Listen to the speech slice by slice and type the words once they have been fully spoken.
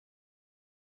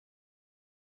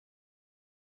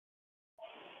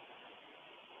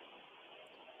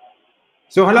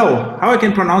So hello, how I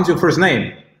can pronounce your first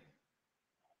name?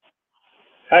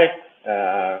 Hi,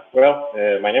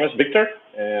 my name is Victor.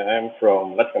 I'm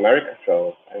from Latin America,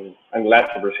 so I'm glad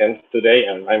to present today,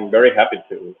 and I'm very happy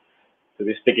to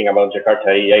be speaking about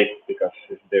Jakarta EE because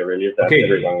it's the release that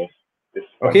everyone is.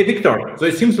 Okay, Victor. So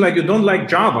it seems like you don't like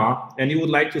Java, and you would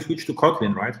like to switch to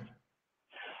Kotlin, right?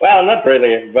 Well, not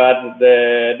really, but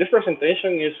this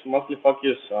presentation is mostly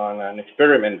focused on an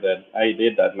experiment that I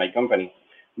did at my company.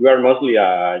 We are mostly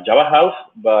a Java house,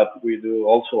 but we do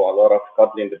also a lot of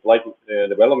Kotlin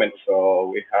development.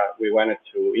 So we wanted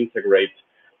to integrate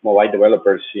mobile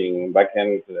developers in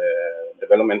backend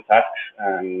development tasks.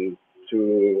 And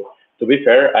to be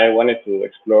fair, I wanted to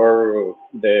explore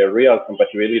the real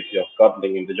compatibility of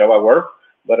Kotlin in the Java world,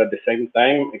 but at the same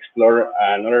time explore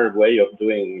another way of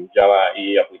doing Java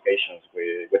EE applications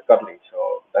with Kotlin.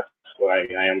 So that's why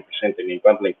I am presenting in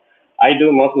Kotlin. I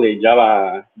do mostly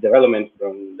Java development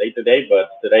from day to day, but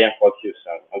today I'm focused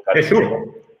on Kotlin. Yeah, sure.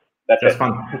 That's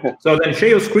fun. So then share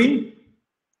your screen.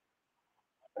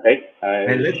 Okay.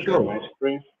 And let's go. My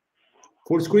screen.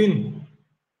 Full screen.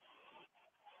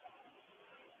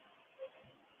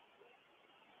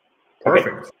 Perfect.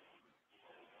 Okay.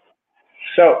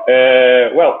 So,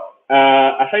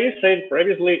 as I said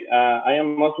previously, I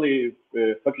am mostly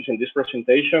focusing this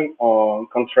presentation on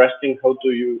contrasting how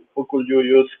could you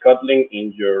use Kotlin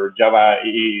in your Java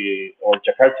EE or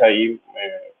Jakarta EE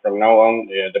from now on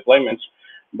deployments,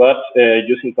 but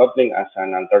using Kotlin as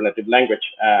an alternative language.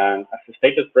 And as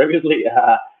stated previously,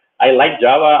 I like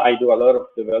Java. I do a lot of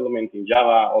development in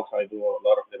Java. Also, I do a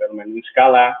lot of development in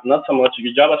Scala. Not so much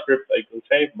with JavaScript, I could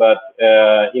say, but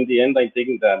in the end, I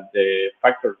think that the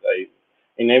factor that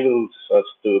enables us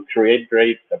to create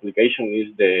great application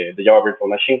is the Java virtual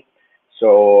machine.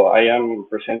 So I am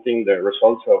presenting the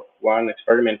results of one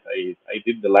experiment I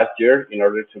did the last year in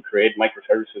order to create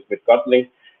microservices with Kotlin,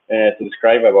 to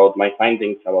describe about my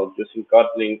findings about using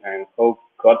Kotlin and how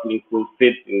Kotlin could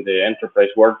fit in the enterprise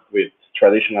world with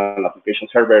traditional application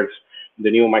servers, the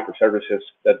new microservices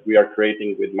that we are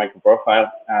creating with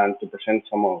MicroProfile, and to present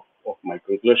some of my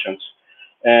conclusions.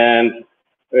 And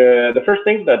the first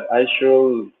thing that I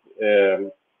should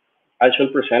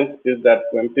present is that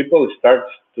when people start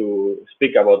to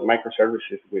speak about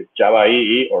microservices with Java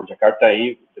EE or Jakarta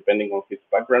EE, depending on his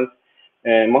background,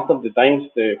 and most of the times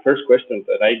the first question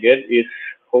that I get is,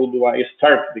 how do I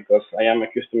start? Because I am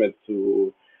accustomed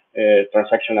to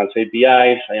transactional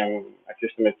APIs, I am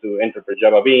accustomed to enterprise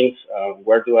Java beans.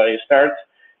 Where do I start?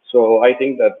 So I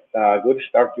think that a good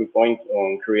starting point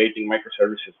on creating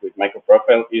microservices with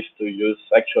MicroProfile is to use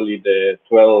actually the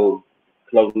 12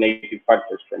 cloud native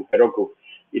factors from Heroku.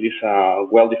 It is a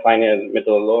well-defined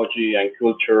methodology and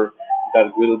culture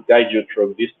that will guide you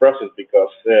through this process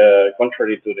because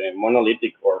contrary to the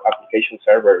monolithic or application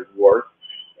server world,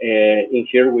 in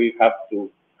here we have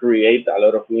to create a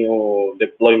lot of new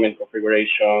deployment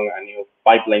configuration and new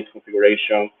pipelines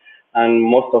configuration. And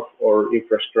most of our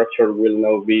infrastructure will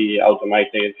now be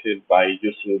automated by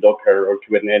using Docker or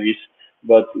Kubernetes.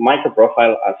 But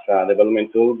MicroProfile as a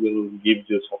development tool will give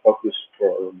you some focus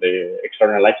for the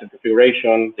external license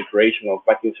configuration, the creation of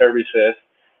backend services,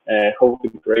 how to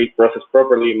create process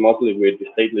properly, mostly with the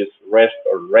stateless REST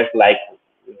or REST-like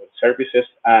services,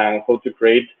 and how to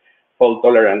create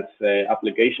fault-tolerant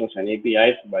applications and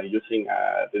APIs by using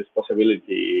the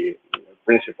disposability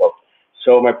principle.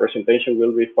 So my presentation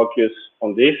will be focused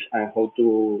on this and how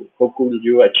could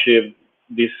you achieve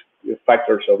these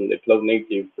factors of the cloud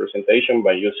native presentation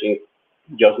by using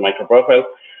just MicroProfile.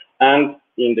 And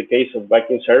in the case of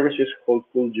backend services, how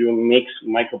could you mix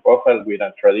MicroProfile with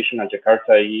a traditional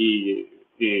Jakarta EE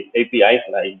APIs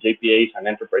like JPAs and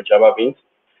enterprise Java beans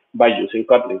by using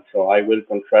Kotlin. So I will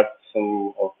contrast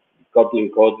some of Kotlin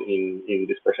code in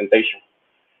this presentation.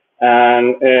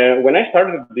 And when I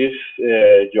started this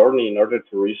journey in order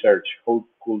to research how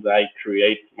could I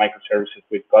create microservices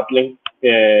with Kotlin,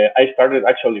 I started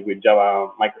actually with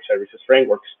Java microservices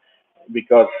frameworks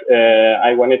because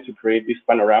I wanted to create this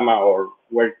panorama or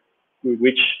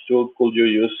which tool could you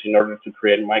use in order to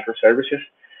create microservices.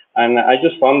 And I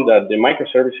just found that the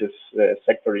microservices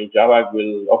sector in Java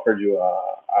will offer you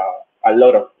a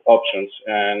lot of options,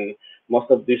 and most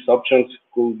of these options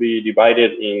could be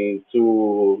divided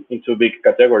into big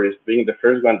categories, being the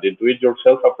first one, the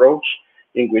do-it-yourself approach,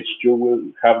 in which you will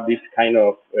have this kind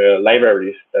of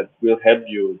libraries that will help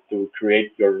you to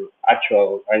create your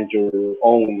actual and your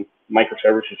own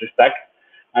microservices stack,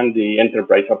 and the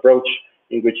enterprise approach,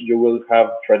 in which you will have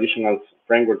traditional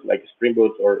frameworks like Spring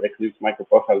Boot or Eclipse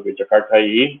MicroProfile with Jakarta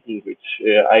EE, in which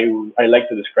I like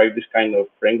to describe this kind of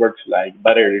frameworks like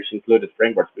batteries included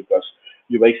frameworks, because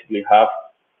you basically have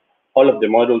all of the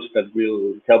modules that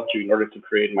will help you in order to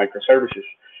create microservices.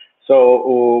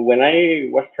 So when I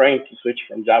was trying to switch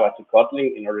from Java to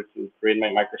Kotlin in order to create my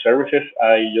microservices,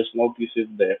 I just noticed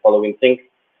the following thing.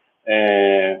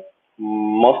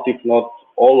 Most, if not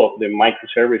all of the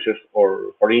microservices,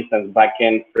 or for instance,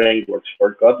 backend frameworks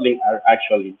for Kotlin are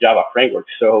actually Java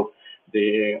frameworks. So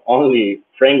the only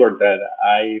framework that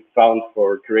I found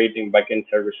for creating backend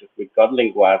services with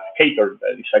Kotlin was Ktor,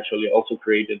 that is actually also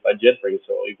created by JetBrains.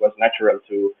 So it was natural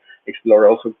to explore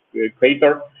also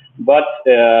Ktor. But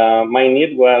my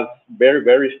need was very,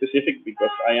 very specific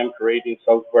because I am creating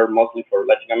software mostly for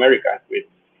Latin America with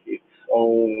its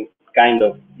own kind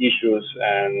of issues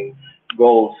and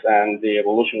goals, and the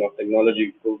evolution of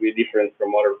technology could be different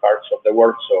from other parts of the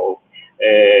world. So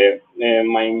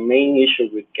my main issue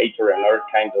with Ktor and other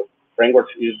kind of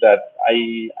frameworks is that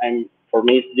for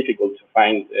me, it's difficult to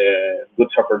find good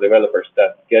software developers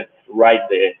that get right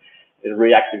the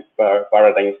reactive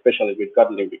paradigm, especially with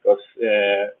Kotlin, because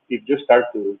if you start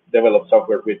to develop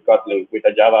software with Kotlin with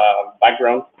a Java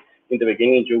background, in the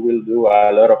beginning, you will do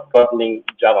a lot of Kotlin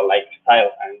Java-like style,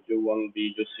 and you won't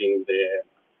be using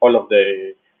all of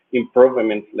the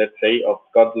improvements, let's say, of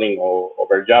Kotlin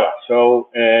over Java. So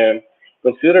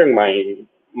considering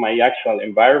my actual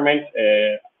environment,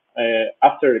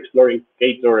 after exploring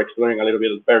Ktor, exploring a little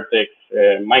bit of Vertex,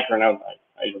 Micronaut,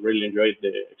 I really enjoyed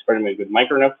the experiment with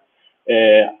Micronaut.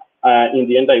 In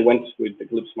the end, I went with the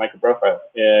Eclipse MicroProfile.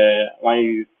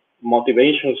 My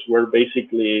motivations were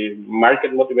basically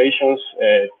market motivations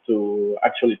to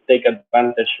actually take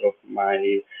advantage of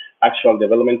my actual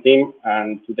development team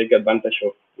and to take advantage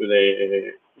of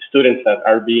the students that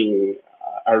are being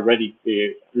already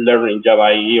learning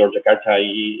Java EE or Jakarta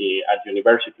EE at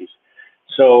universities.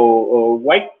 So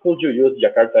why could you use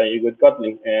Jakarta EE with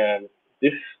Kotlin? And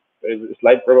this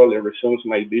slide probably resumes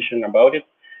my vision about it.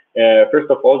 First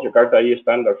of all, Jakarta EE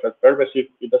standards are pervasive.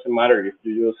 It doesn't matter if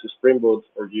you use Spring Boot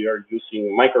or you are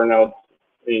using Micronaut.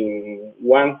 In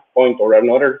one point or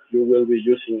another, you will be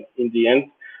using, in the end,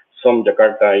 some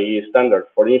Jakarta EE standard.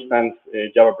 For instance,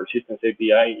 Java Persistence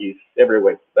API is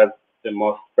everywhere. That's the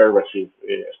most pervasive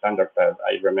standard that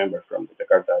I remember from the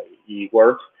Jakarta EE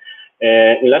world.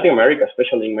 In Latin America,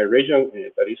 especially in my region,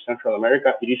 that is Central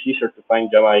America, it is easier to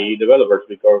find Java EE developers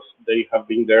because they have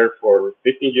been there for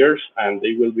 15 years and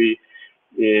they will be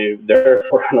there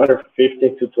for another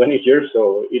 15 to 20 years.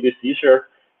 So it is easier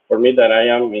for me that I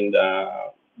am in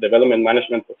the development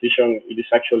management position. It is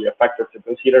actually a factor to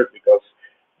consider because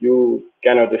you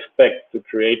cannot expect to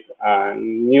create a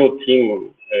new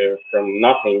team from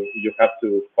nothing. You have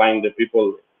to find the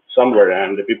people somewhere,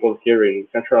 and the people here in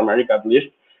Central America, at least,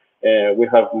 we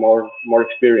have more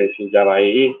experience in Java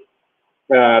EE.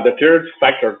 The third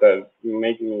factor that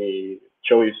made me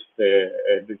choose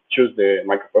the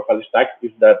microprofile stack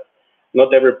is that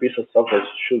not every piece of software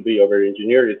should be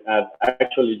over-engineered.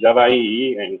 Actually, Java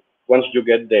EE, and once you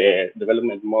get the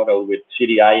development model with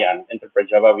CDI and Enterprise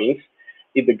Java Beans,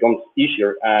 it becomes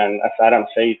easier. And as Adam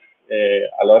says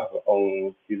a lot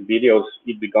on his videos,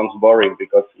 it becomes boring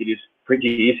because it is pretty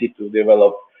easy to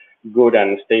develop good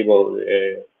and stable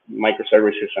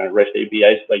microservices and REST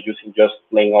APIs by using just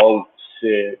plain old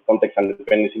context and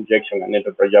dependency injection and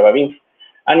Enterprise Java Beans.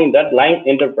 And in that line,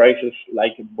 enterprises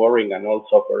like boring and old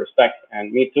software stack,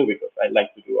 and me too, because I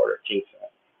like to do other things.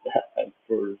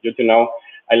 For you to know,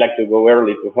 I like to go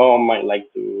early to home. I like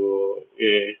to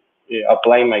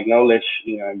apply my knowledge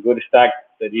in a good stack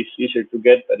that is easier to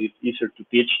get, that is easier to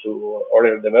teach to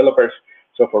other developers.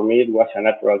 So for me, it was a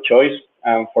natural choice.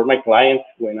 And for my clients,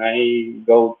 when I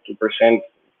go to present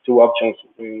two options,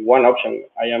 one option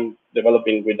I am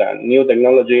developing with a new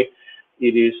technology,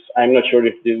 I'm not sure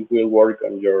if this will work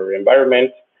on your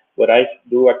environment, but I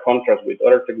do a contrast with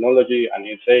other technology and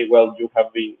you say, well, you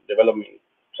have been developing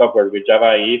software with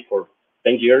Java EE for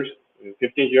 10 years,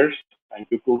 15 years, and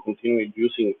you could continue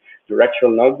using your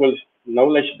actual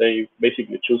knowledge. They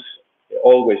basically choose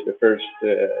always the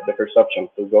first option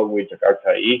to go with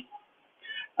Jakarta EE.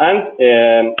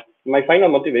 And my final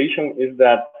motivation is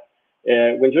that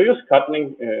when you use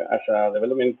Kotlin as a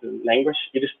development language,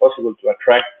 it is possible to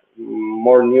attract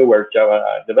more newer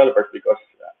Java developers, because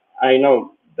I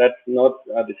know that's not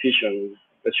a decision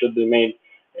that should be made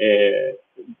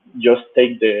just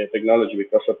take the technology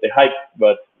because of the hype,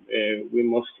 but we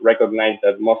must recognize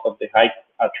that most of the hype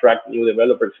attract new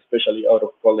developers, especially out of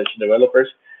college developers.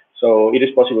 So it is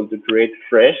possible to create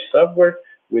fresh software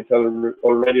with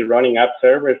already running app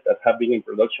servers that have been in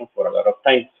production for a lot of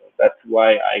time. So that's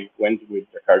why I went with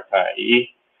Jakarta EE.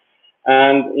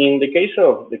 And in the case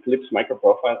of the Eclipse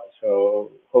MicroProfile,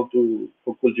 so how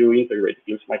could you integrate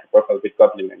Eclipse MicroProfile with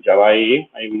Kotlin and Java EE?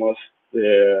 I must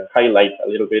highlight a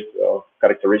little bit of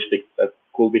characteristics that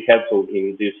could be helpful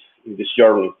in this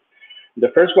journey. The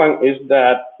first one is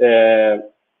that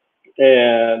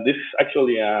this is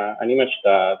actually an image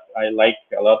that I like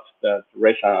a lot that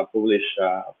Reza published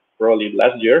probably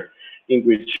last year, in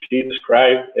which he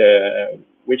described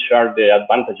which are the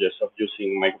advantages of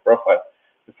using MicroProfile.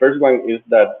 The first one is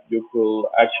that you could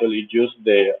actually use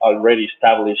the already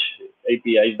established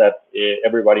APIs that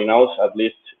everybody knows, at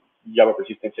least Java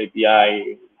Persistence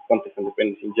API, context and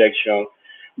dependency injection.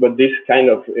 But these kind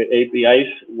of APIs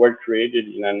were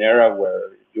created in an era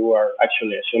where you are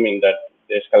actually assuming that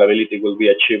the scalability will be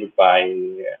achieved by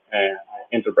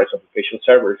enterprise application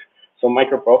servers. So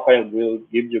MicroProfile will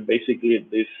give you basically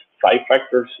these 5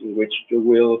 factors in which you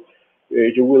will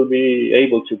be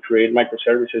able to create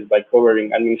microservices by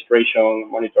covering administration,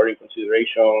 monitoring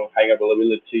consideration, high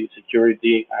availability,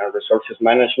 security, and resources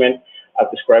management, as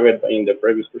described in the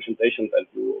previous presentation that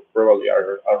you probably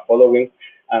are following.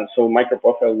 And so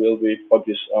MicroProfile will be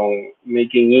focused on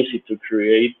making easy to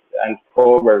create and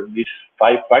cover these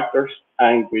 5 factors.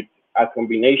 And with a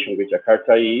combination with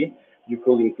Jakarta EE, you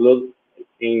could include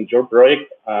in your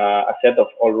project a set of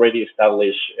already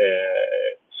established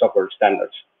software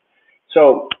standards.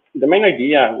 So the main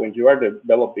idea when you are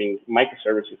developing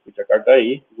microservices with Jakarta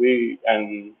EE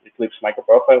and Eclipse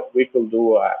MicroProfile, we could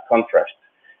do a contrast.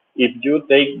 If you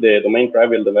take the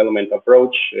domain-driven development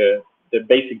approach, the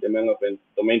basic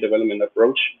domain development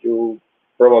approach, you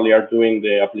probably are doing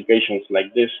the applications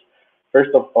like this.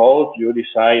 First of all, you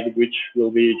decide which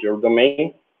will be your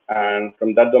domain, and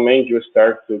from that domain, you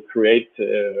start to create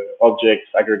objects,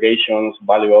 aggregations,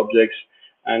 value objects,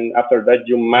 and after that,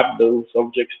 you map those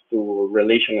objects to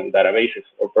relational databases,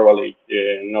 or probably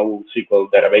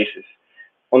NoSQL databases.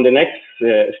 On the next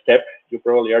step, you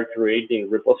probably are creating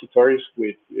repositories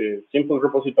with simple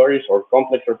repositories or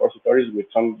complex repositories with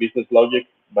some business logic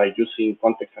by using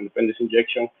context and dependency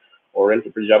injection or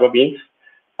enterprise Java beans.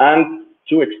 And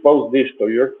to expose this to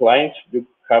your clients, you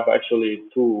have actually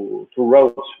two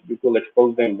routes. You could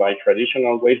expose them by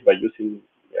traditional ways by using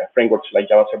frameworks like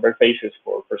Java Server Faces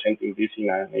for presenting this in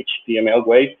an HTML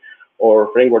way,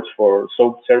 or frameworks for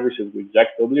SOAP services with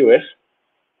JackWS.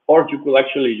 Or you could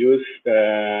actually use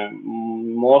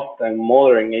most and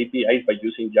modern APIs by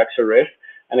using JaxRS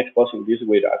and exposing this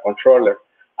with a controller.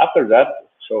 After that,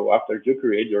 so after you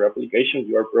create your application,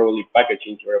 you are probably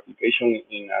packaging your application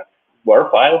in a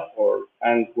WAR file,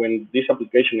 and when this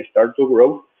application starts to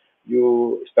grow,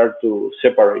 you start to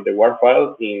separate the WAR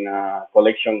file in a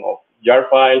collection of jar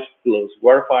files plus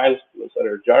WAR files plus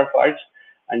other jar files,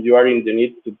 and you are in the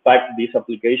need to pack this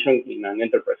application in an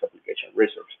enterprise application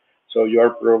resource. So you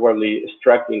are probably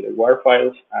extracting the WAR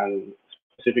files and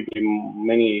specifically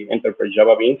many enterprise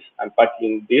Java beans and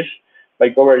packing this by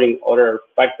covering other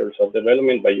factors of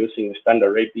development by using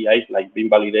standard APIs like bean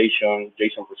validation,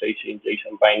 JSON processing,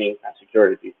 JSON binding, and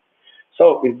security.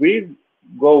 So if we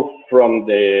go from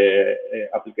the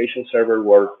application server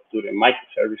world to the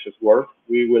microservices world,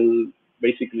 we will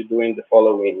basically doing the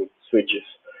following switches.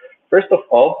 First of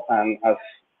all, and as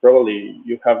probably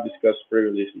you have discussed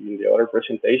previously in the other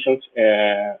presentations,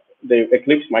 the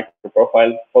Eclipse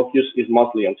MicroProfile focus is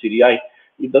mostly on CDI.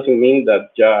 It doesn't mean that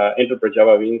Enterprise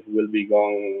Java Beans will be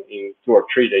gone in 2 or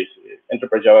 3 days.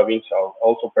 Enterprise Java Beans are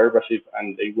also pervasive,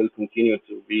 and they will continue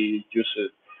to be used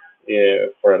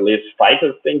for at least 5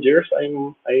 or 10 years,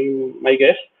 my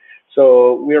guess.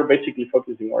 So we are basically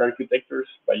focusing our architectures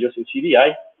by using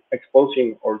CDI,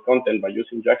 exposing our content by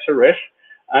using JaxRS,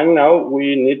 and now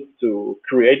we need to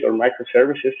create our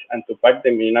microservices and to pack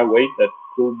them in a way that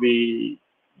could be,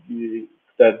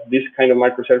 that this kind of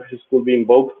microservices could be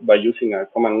invoked by using a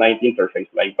command line interface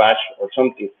like bash or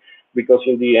something. Because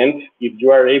in the end, if you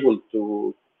are able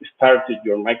to start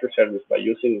your microservice by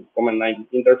using command line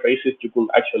interfaces, you could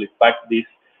actually pack this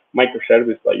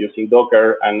microservice by using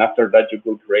Docker, and after that you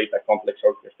could create a complex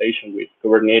orchestration with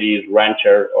Kubernetes,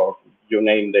 Rancher, or you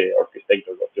name the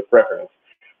orchestrator of your preference.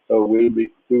 So we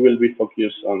will be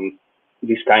focused on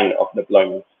this kind of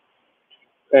deployments.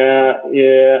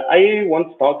 I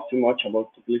won't talk too much about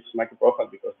Eclipse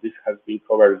MicroProfile because this has been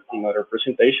covered in other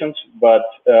presentations, but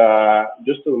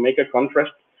just to make a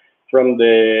contrast from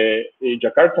the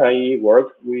Jakarta EE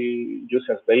world, we use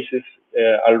as basis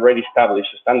already established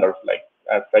standards like,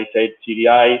 as I said,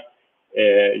 CDI,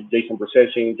 JSON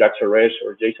processing, JaxRS,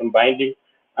 or JSON binding,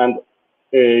 and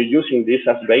using this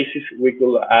as basis, we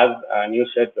could add a new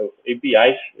set of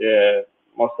APIs.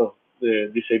 Most of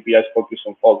these APIs focus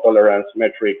on fault tolerance,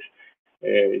 metrics,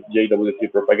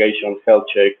 JWT propagation, health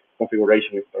check,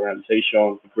 configuration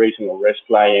externalization, creation of REST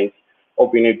clients,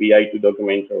 Open API to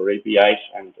document our APIs,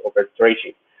 and over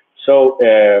tracing. So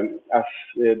as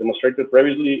demonstrated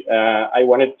previously, I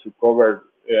wanted to cover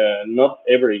not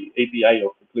every API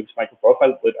of Eclipse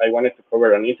MicroProfile, but I wanted to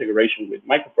cover an integration with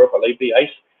MicroProfile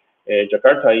APIs,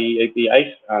 Jakarta EE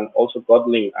APIs, and also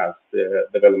Kotlin as the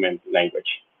development language.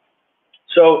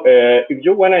 So if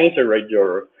you want to integrate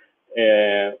your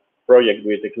project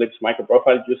with Eclipse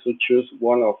MicroProfile, you should choose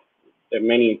one of the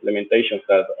many implementations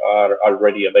that are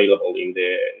already available in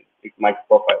the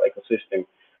MicroProfile ecosystem.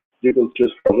 You could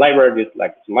choose from libraries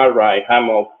like Smartrai,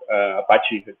 Hammock,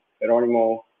 Apache,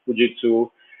 Geronimo,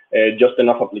 Fujitsu, Just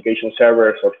Enough application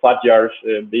servers, or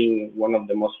FatJars being one of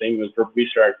the most famous,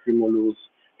 Visual, Cumulus,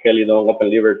 Helidon, Open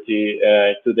Liberty.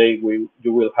 Today,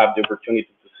 you will have the opportunity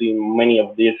to see many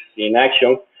of these in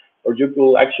action, or you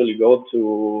could actually go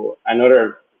to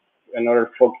another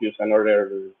focus,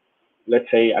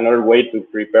 let's say, another way to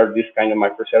prepare this kind of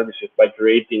microservices by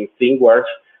creating ThingWorks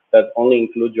that only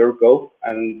include your code,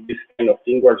 and this kind of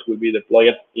ThingWorks will be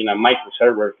deployed in a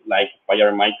microserver like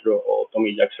Payara Micro or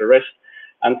TommyJaxRS.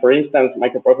 And for instance,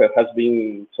 MicroProfile has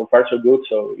been so far so good,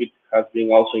 so it has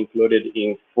been also included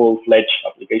in full-fledged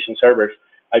application servers.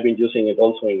 I've been using it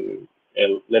also in,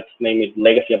 let's name it,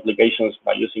 legacy applications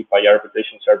by using Payara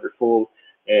Application Server Full,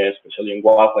 especially in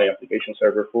Wi-Fi application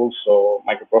server full. So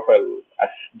MicroProfile as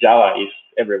Java is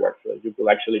everywhere. So you could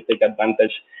actually take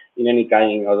advantage in any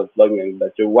kind of deployment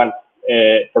that you want.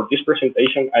 For this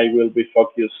presentation, I will be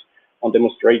focused on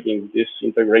demonstrating this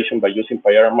integration by using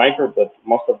Payara Micro, but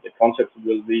most of the concepts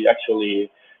will be actually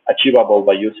achievable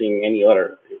by using any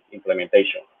other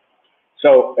implementation.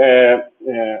 So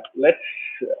let's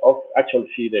actually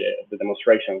see the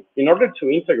demonstration. In order to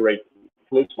integrate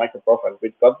Eclipse MicroProfile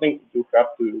with Kotlin, you have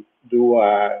to do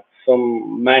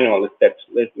some manual steps.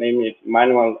 Let's name it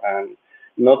manual and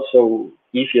not so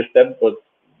easy steps, but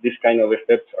this kind of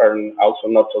steps are also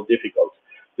not so difficult.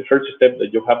 The first step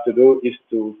that you have to do is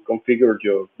to configure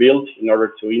your build in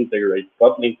order to integrate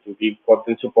Kotlin to give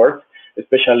Kotlin support,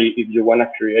 especially if you want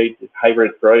to create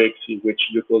hybrid projects in which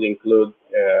you could include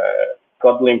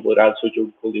Kotlin, but also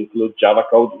you could include Java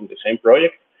code in the same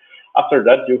project. After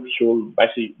that, you should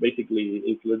basically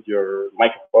include your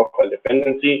MicroProfile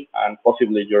dependency and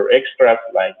possibly your extras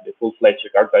like the full-fledged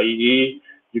Jakarta EE.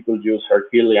 You could use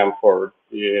Herculean for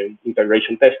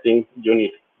integration testing,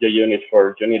 JUnit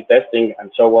for unit testing,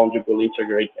 and so on. You could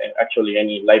integrate actually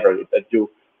any library that you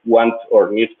want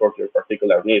or need for your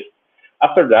particular needs.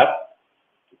 After that,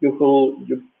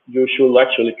 you should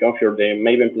actually configure the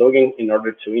Maven plugin in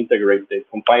order to integrate the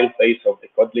compile phase of the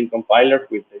Kotlin compiler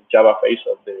with the Java phase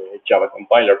of the Java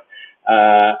compiler.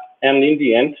 And in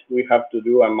the end, we have to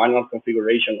do a manual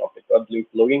configuration of the Kotlin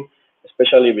plugin,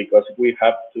 especially because we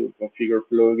have to configure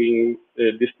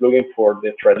this plugin for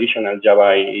the traditional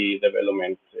Java EE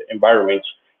development environments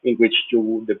in which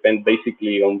you depend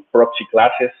basically on proxy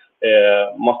classes.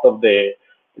 Most of the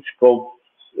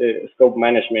scope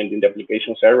management in the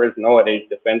application servers nowadays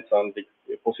depends on the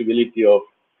possibility of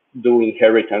doing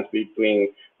inheritance between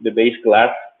the base class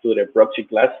to the proxy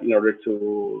class in order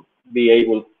to be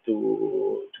able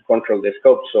to control the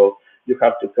scope. So you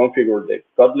have to configure the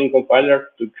Kotlin compiler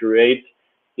to create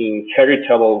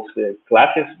inheritable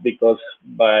classes, because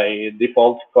by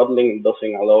default, Kotlin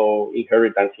doesn't allow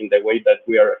inheritance in the way that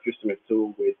we are accustomed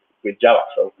to with Java.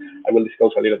 So I will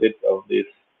discuss a little bit of these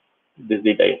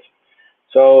details.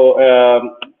 So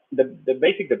the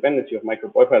basic dependency of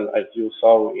MicroProfile, as you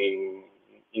saw in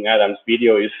Adam's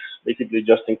video, is basically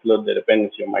just include the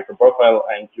dependency of MicroProfile,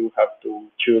 and you have to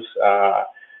choose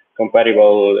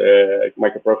compatible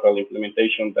MicroProfile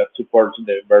implementation that supports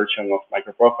the version of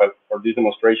MicroProfile. For this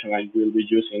demonstration, I will be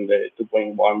using the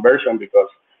 2.1 version because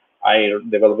I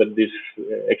developed this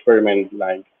experiment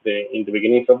like in the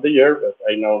beginning of the year, but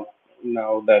I know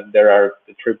now that there are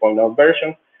the 3.0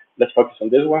 version. Let's focus on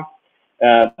this one.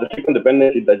 The second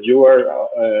dependency that you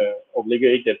are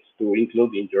obligated to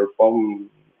include in your POM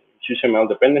XML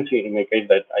dependency, in the case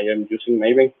that I am using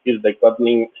Maven, is the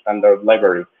Kotlin standard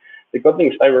library. The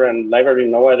Kotlin standard library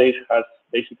nowadays has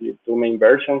basically two main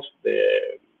versions.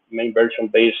 The main version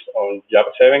based on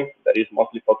Java 7 that is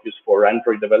mostly focused for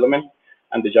Android development,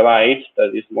 and the Java 8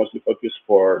 that is mostly focused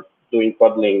for doing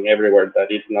Kotlin everywhere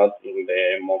that is not in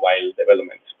the mobile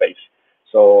development space.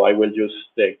 So I will use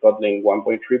the Kotlin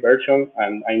 1.3 version,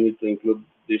 and I need to include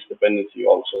this dependency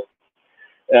also.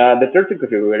 The third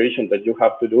configuration that you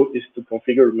have to do is to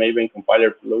configure Maven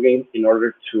compiler plugin in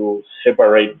order to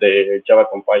separate the Java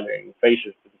compiler in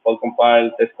phases. The default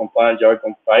compile, test compile, Java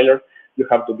compiler. You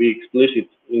have to be explicit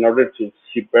in order to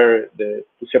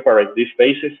separate these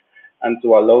phases and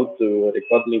to allow to the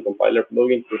Kotlin compiler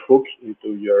plugin to hook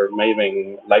into your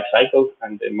Maven lifecycle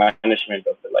and the management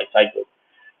of the lifecycle.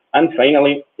 And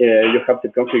finally, you have to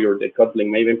configure the Kotlin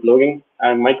Maven plugin.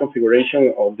 And my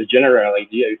configuration, of the general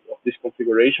idea of this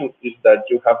configuration, is that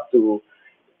you have to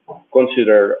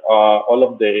consider all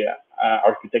of the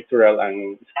architectural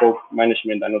and scope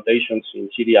management annotations in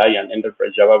CDI and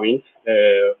Enterprise Java Beans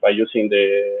by using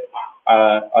the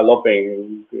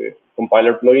open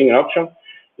compiler plugin option,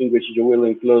 in which you will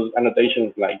include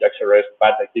annotations like JakartaOne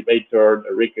path activator,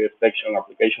 the request section,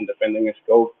 application dependent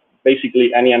scope,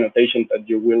 basically any annotation that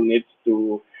you will need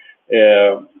to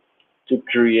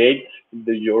create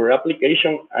your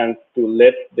application and to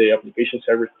let the application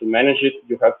service to manage it.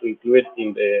 You have to include it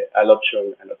in the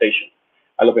alloping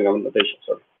annotation.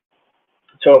 Sorry.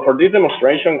 So for this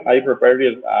demonstration, I prepared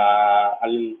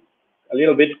a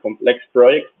little bit complex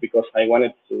project because I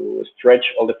wanted to stretch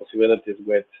all the possibilities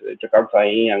with Jakarta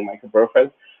EE and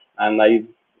MicroProfile, and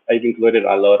I've included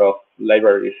a lot of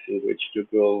libraries in which you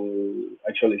will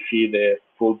actually see the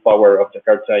full power of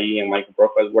Jakarta EE and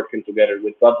MicroProfile working together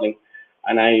with Kotlin.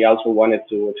 And I also wanted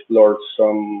to explore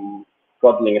some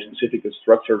Kotlin-specific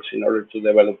structures in order to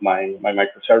develop my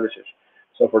microservices.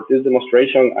 So for this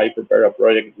demonstration, I prepared a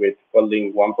project with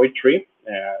Kotlin 1.3.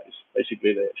 It's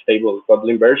basically the stable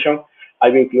Kotlin version.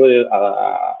 I've included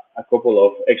a couple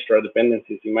of extra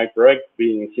dependencies in my project,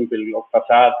 being simple log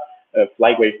facade,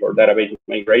 Flyway for database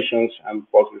migrations, and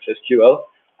PostgreSQL,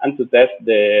 and to test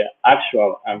the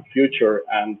actual and future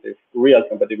and the real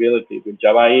compatibility with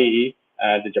Java EE,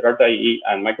 the Jakarta EE,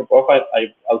 and MicroProfile.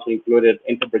 I've also included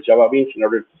Enterprise Java Beans in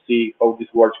order to see how this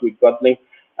works with Kotlin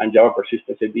and Java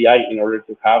Persistence API in order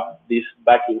to have this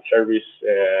backend service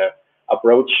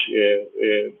approach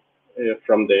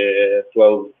from the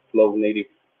 12 Flow native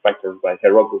factors by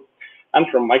Orozco. And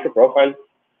from MicroProfile,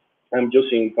 I'm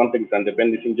using context and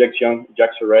dependency injection,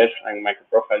 JakartaOne and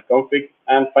MicroProfile config.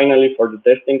 And finally, for the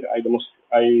testing, I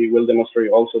will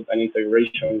demonstrate also an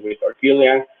integration with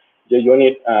Orkilian,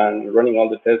 JUnit, and running all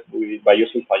the tests by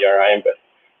using Payara embed.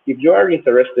 If you are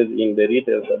interested in the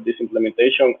details of this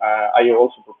implementation, I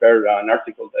also prepared an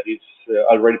article that is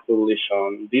already published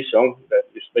on DSong, that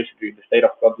is basically the state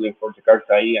of Kotlin for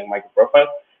Jakarta EE and MicroProfile.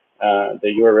 The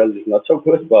URL is not so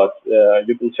good, but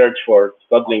you can search for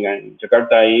Kotlin and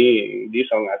Jakarta EE in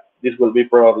DSong. This will be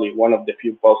probably one of the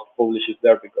few posts published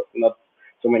there because not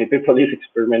so many people is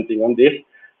experimenting on this.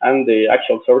 And the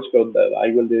actual source code that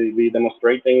I will be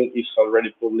demonstrating is already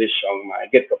published on my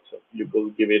GitHub, so you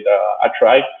could give it a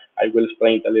try. I will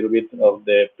explain a little bit of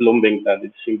the plumbing that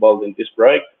is involved in this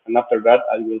project, and after that,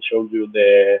 I will show you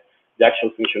the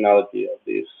actual functionality of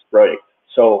this project.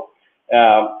 So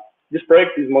this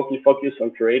project is mostly focused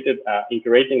on creating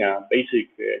a basic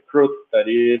CRUD that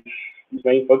its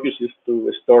main focus is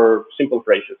to store simple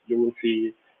phrases. You will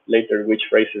see later which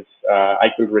phrases I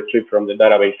could retrieve from the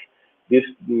database. This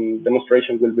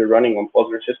demonstration will be running on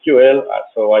PostgreSQL,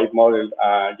 so I've modeled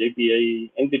a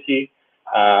JPA entity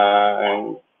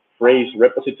and phrase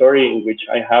repository in which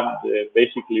I have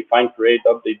basically find, create,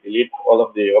 update, delete all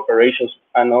of the operations,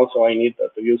 and also I need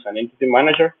to use an entity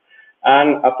manager.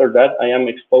 And after that, I am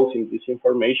exposing this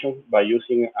information by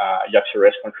using a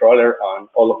JakartaOne controller on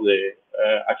all of the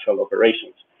actual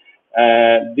operations.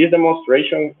 This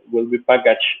demonstration will be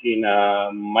packaged in a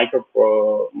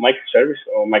microservice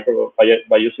or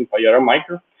by using Payara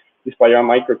Micro. This Payara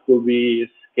Micro could be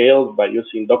scaled by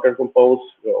using Docker Compose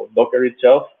or Docker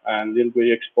itself, and it will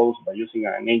be exposed by using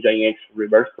an Nginx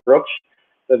reverse proxy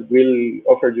that will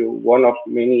offer you one of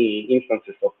many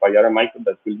instances of Payara Micro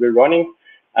that will be running.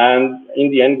 And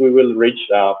in the end, we will reach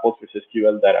a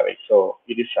PostgreSQL database. So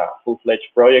it is a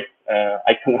full-fledged project.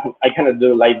 I cannot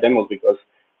do live demos because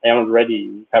I am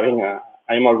already having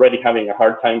a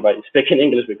hard time by speaking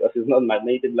English because it's not my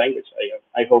native language.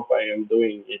 I hope I am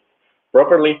doing it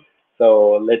properly.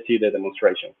 So let's see the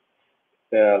demonstration.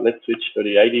 Let's switch to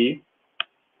the IDE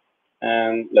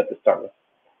and let's start.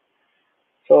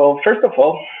 So first of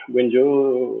all, when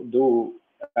you do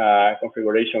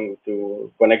configuration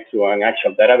to connect to an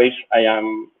actual database, I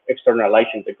am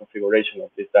externalizing the configuration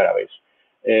of this database.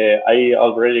 I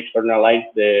already externalized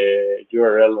the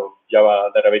URL of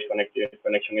Java Database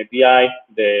Connection API,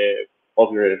 the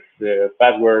Postgres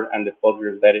password, and the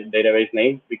Postgres database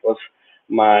name, because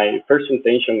my first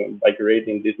intention by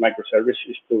creating this microservice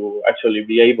is to actually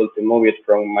be able to move it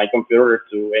from my computer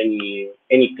to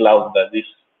any cloud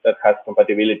that has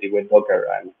compatibility with Docker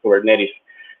and Kubernetes.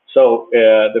 So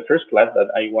the first class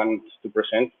that I want to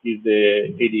present is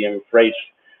the ADM phrase.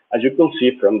 As you can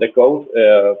see from the code,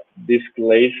 this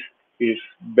class is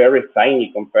very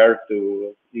tiny compared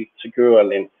to its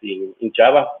equivalent in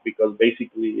Java, because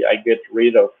basically I get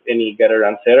rid of any getter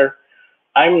and setter.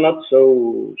 I'm not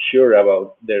so sure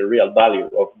about the real value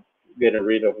of getting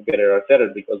rid of getter or setter,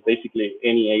 because basically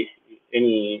any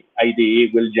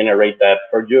IDE will generate that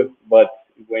for you. But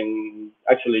when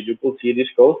actually you could see this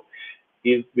code,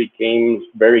 it became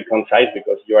very concise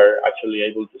because you are actually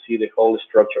able to see the whole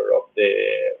structure of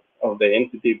the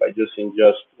entity by using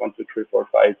just 1, 2, 3, 4,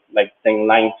 5, like 10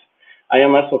 lines. I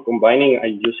am also combining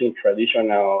and using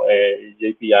traditional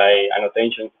JPI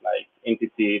annotations like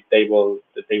entity table,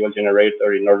 the table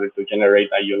generator, in order to generate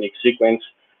a unique sequence,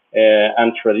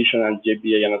 and traditional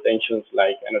JPI annotations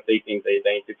like annotating the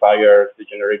identifier, the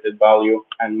generated value,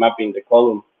 and mapping the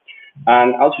column.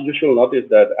 And also you should notice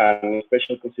that a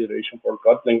special consideration for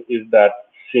Kotlin is that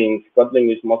since Kotlin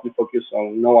is mostly focused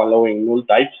on no allowing null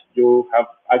types, you have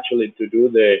actually to do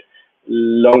the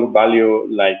long value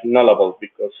like nullable,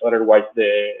 because otherwise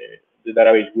the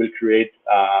database will create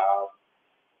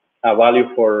a value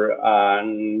for a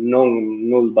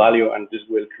non-null value, and this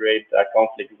will create a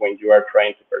conflict when you are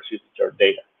trying to persist your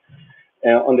data.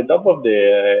 On the top of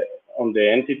the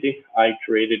entity, I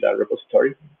created a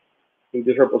repository. In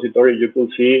this repository, you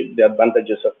could see the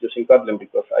advantages of using Kotlin,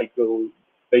 because I could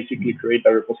basically create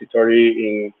a repository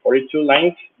in 42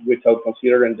 lines without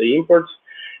considering the imports.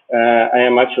 I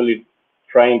am actually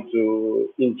trying to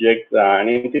inject an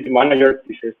entity manager.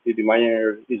 This entity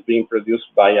manager is being produced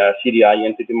by a CDI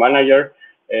entity manager.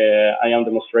 I am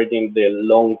demonstrating the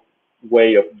long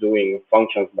way of doing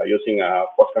functions by using a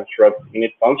post-construct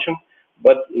init function.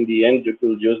 But in the end, you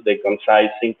could use the concise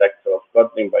syntax of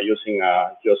Kotlin by using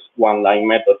just one-line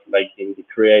method, like in the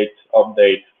create,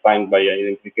 update, find by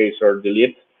identifier,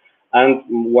 delete. And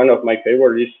one of my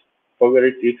favorites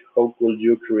is how could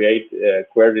you create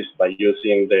queries by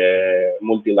using the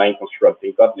multi-line construct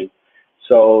in Kotlin.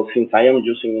 So since I am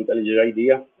using IntelliJ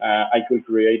IDEA, I could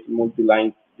create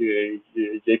multi-line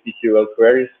JPQL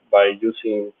queries by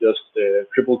using just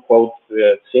triple quote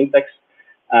syntax.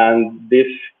 And this,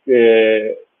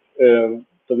 to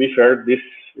be fair, this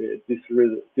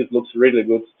looks really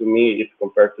good to me if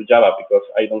compared to Java, because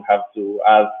I don't have to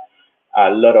add a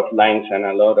lot of lines and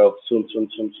a lot of zoom.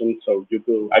 So you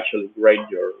could actually write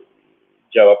your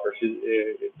Java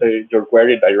your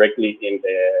query directly in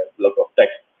the block of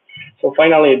text. So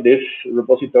finally, this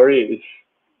repository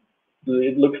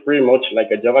it looks pretty much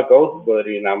like a Java code, but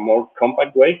in a more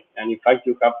compact way. And in fact,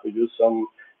 you have to use some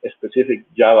specific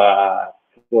Java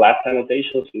class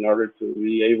annotations in order to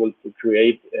be able to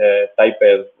create typed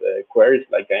queries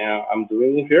like I'm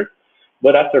doing here.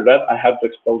 But after that, I have to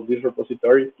expose this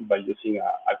repository by using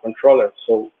a controller.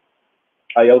 So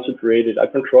I also created a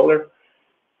controller.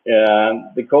 And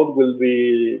the code will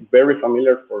be very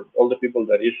familiar for all the people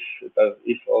that is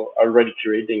already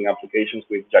creating applications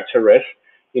with JakartaOne.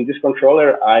 In this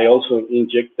controller, I also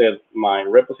injected my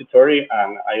repository,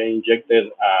 and I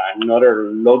injected another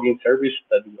login service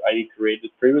that I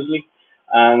created previously.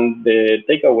 And the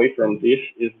takeaway from this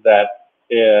is that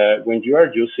when you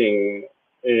are using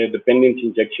dependency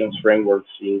injections frameworks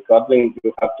in Kotlin,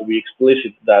 you have to be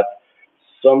explicit that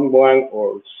someone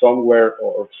or somewhere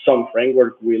or some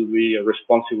framework will be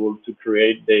responsible to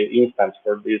create the instance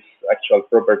for this actual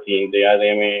property in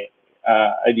the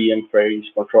IDM phrase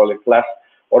controller class.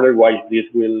 Otherwise, this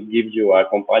will give you a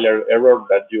compiler error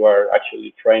that you are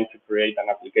actually trying to create an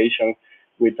application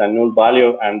with a null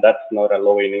value, and that's not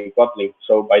allowed in Kotlin.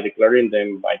 So by declaring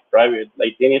them by private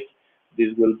like init,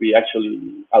 this will be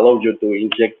actually allow you to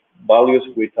inject values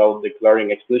without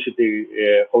declaring explicitly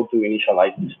how to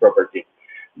initialize this property.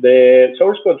 The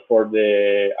source code for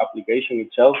the application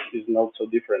itself is not so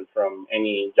different from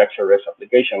any JakartaOne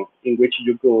application, in which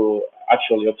you could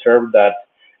actually observe that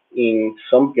in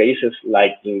some cases,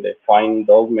 like in the find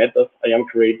all method, I am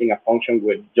creating a function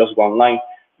with just one line.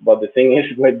 But the thing is,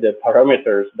 with the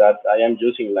parameters that I am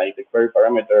using, like the query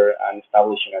parameter and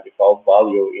establishing a default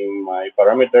value in my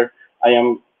parameter, I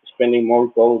am spending more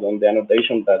code on the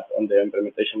annotation than on the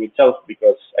implementation itself,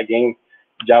 because again,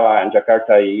 Java and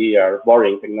Jakarta EE are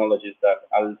boring technologies that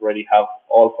already have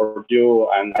all for you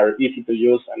and are easy to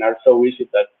use and are so easy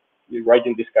that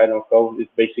writing this kind of code is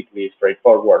basically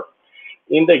straightforward.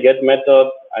 In the get method,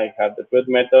 I have the put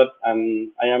method, and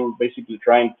I am basically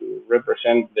trying to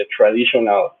represent the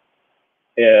traditional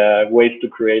ways to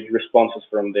create responses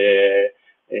from the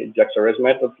JakartaOne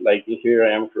methods. Like in here,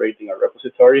 I am creating a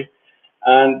repository,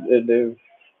 and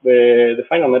the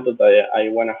final method that I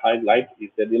want to highlight is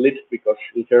the delete, because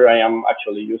in here I am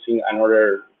actually using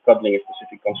another Kotlin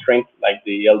specific constraint, like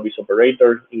the LBS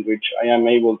operator, in which I am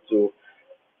able to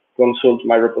consult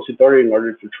my repository in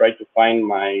order to try to find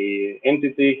my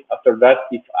entity. After that,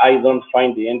 if I don't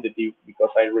find the entity because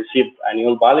I received a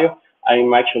null value,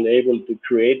 I'm actually able to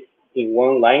create in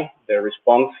one line the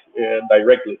response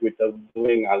directly without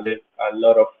doing a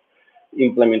lot of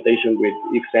implementation with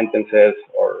if sentences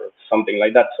or something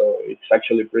like that. So it's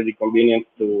actually pretty convenient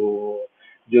to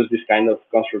use this kind of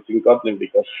construct in Kotlin,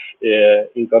 because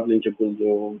in Kotlin you could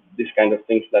do this kind of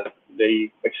things that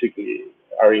they basically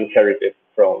are inherited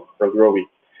from Groovy.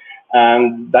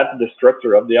 And that's the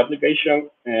structure of the application.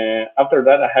 After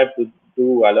that, I have to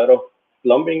do a lot of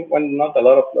plumbing. Well, not a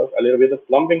lot of, a little bit of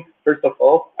plumbing. First of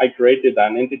all, I created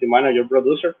an entity manager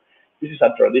producer. This is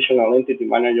a traditional entity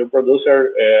manager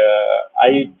producer.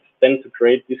 I tend to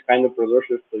create this kind of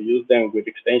producers to use them with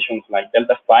extensions like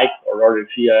Delta Spike or other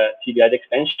CDI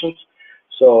extensions.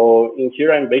 So in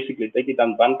here, I'm basically taking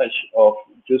advantage of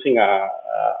using a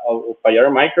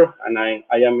Payara micro, and I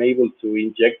am able to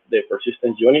inject the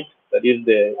persistence unit. That is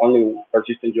the only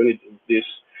persistent unit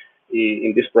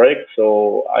in this project.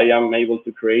 So I am able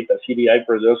to create a CDI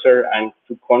producer and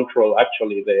to control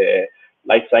actually the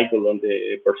life cycle on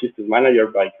the persistence manager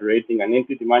by creating an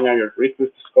entity manager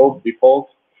request scope default.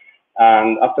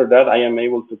 And after that, I am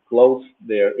able to close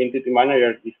the entity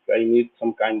manager if I need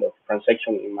some kind of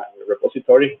transaction in my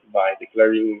repository by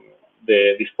declaring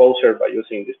the disposer by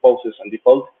using disposes and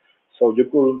default. So you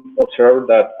could observe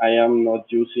that I am not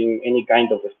using any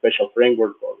kind of a special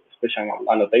framework or special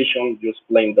annotation, just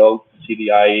plain old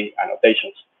CDI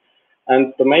annotations.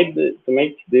 And to make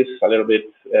this a little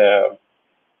bit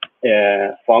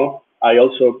fun, I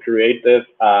also created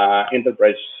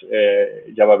Enterprise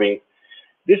Java Bean.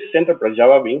 This Enterprise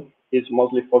Java Bean is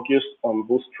mostly focused on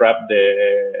bootstrap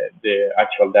the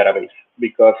actual database,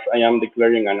 because I am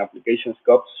declaring an application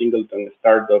scope singleton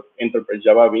start of Enterprise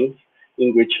Java Bean,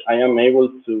 in which I am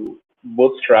able to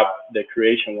bootstrap the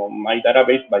creation of my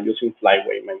database by using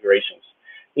flyway migrations.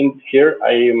 In here,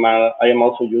 I am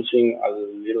also using a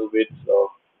little bit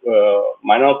of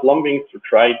manual plumbing to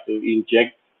try to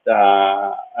inject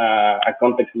a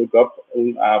context lookup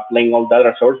in a plain old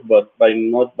data source, but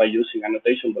not by using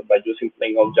annotation, but by using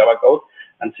plain old Java code,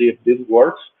 and see if this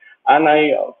works. And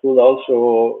I could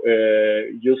also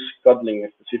use Kotlin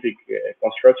specific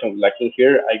construction. Like in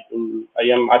here, I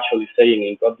am actually saying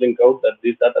in Kotlin code that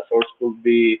this data source could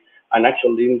be an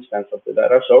actual instance of the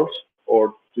data source,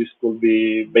 or this could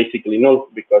be basically null,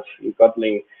 because in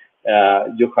Kotlin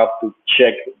you have to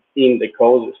check in the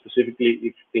code specifically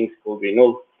if things could be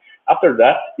null. After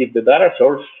that, if the data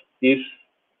source is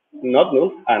not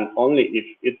null, and only if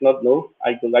it's not null,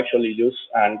 I could actually use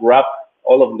and wrap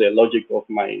all of the logic of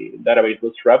my database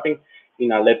bootstrapping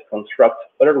in a let construct.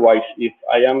 Otherwise, if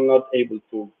I am not able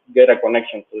to get a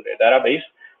connection to the database,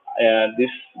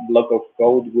 this block of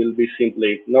code will be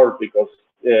simply ignored, because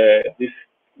this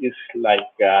is like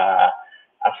a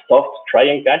soft try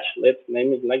and catch, let's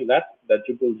name it like that, that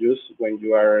you could use when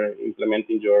you are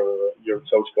implementing your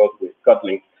source code with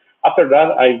Kotlin. After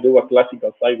that, I do a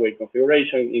classical flyway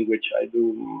configuration in which I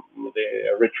do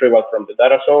the retrieval from the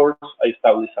data source. I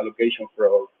establish allocation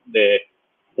for the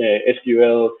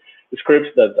SQL scripts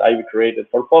that I've created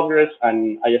for Postgres,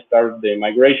 and I start the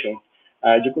migration.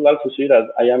 You could also see that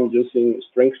I am using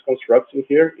strings construction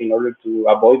here in order to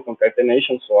avoid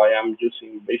concatenation. So I am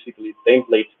using basically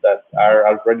templates that are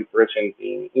already present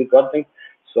in Kotlin.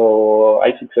 So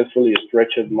I successfully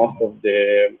stretched most of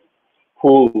the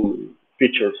cool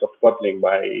features of Kotlin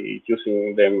by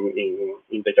using them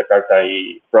in the Jakarta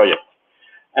EE project.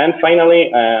 And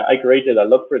finally, I created a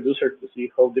log producer to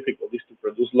see how difficult it is to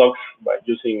produce logs by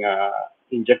using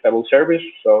injectable service.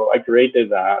 So I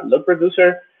created a log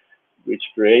producer, which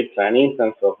creates an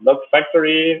instance of log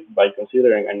factory by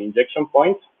considering an injection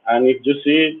point. And if you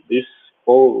see, this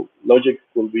whole logic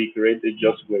could be created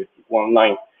just with one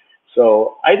line.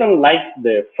 So I don't like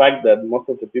the fact that most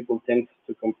of the people tend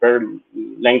to compare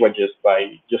languages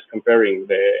by just comparing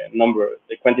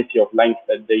the quantity of lines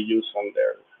that they use on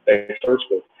their source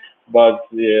code. But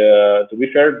to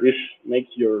be fair, this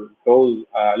makes your code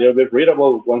a little bit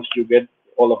readable once you get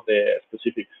all of the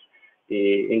specifics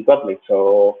in Kotlin.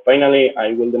 So finally,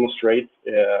 I will demonstrate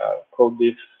how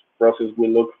this process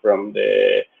will look from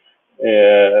the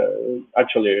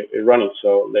actually running.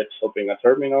 So let's open a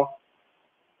terminal.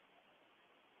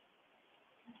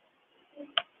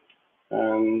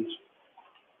 And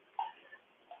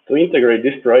to integrate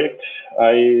this project,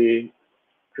 I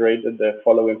created the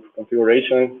following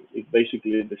configuration. It's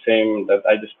basically the same that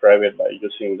I described it by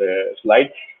using the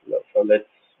slides. So let's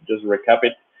just recap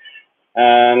it.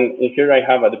 And in here, I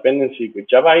have a dependency with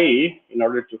Java EE. In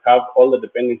order to have all the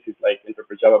dependencies like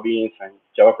Enterprise Java Beans and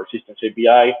Java Persistence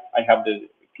API, I have the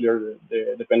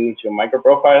dependency on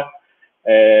MicroProfile.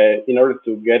 In order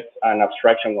to get an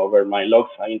abstraction over my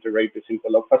logs, I integrate the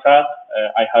simple log facade.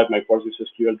 I have my Postgres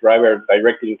SQL driver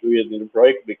directly included in the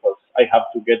project because I have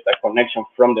to get a connection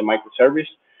from the microservice.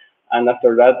 And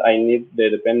after that, I need the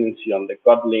dependency on the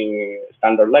Kotlin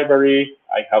standard library.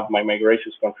 I have my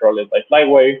migrations controlled by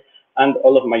Flyway, and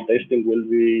all of my testing will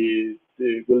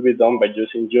be done by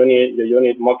using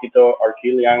unit, Mockito,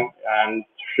 Arquillian, and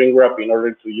Shrinkwrap in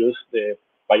order to use the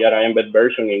Payara embed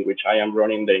version in which I am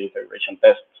running the integration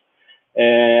tests.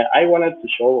 I wanted to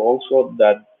show also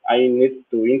that I need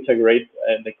to integrate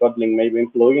the Kotlin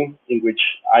Maven plugin, in which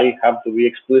I have to be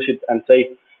explicit and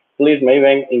say, please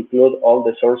Maven include all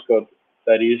the source code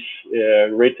that is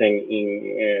written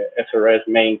in SRS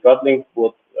main Kotlin,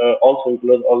 but also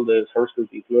include all the source code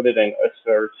included in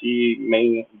SRC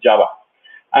main Java.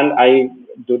 And I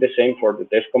do the same for the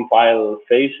test compile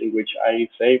phase, in which I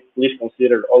say, please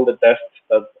consider all the tests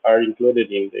that are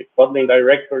included in the Kotlin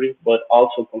directory, but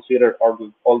also consider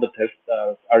all the tests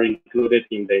that are included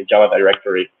in the Java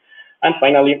directory. And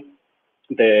finally,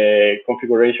 the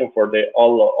configuration for the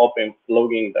all open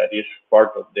plugin that is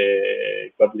part of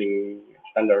the Kotlin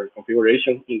standard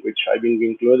configuration, in which I've been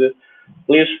included.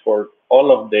 Please, for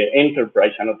all of the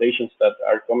enterprise annotations that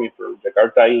are coming from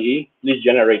Jakarta EE, please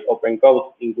generate open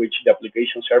code in which the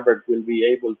application server will be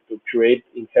able to create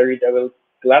inheritable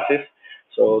classes.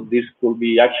 So this could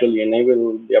be actually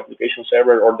enable the application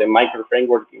server or the micro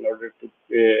framework in order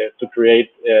to create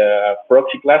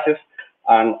proxy classes,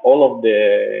 and all of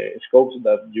the scopes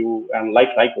that you and life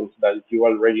cycles that you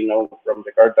already know from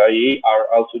Jakarta EE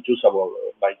are also usable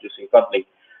by using Kotlin.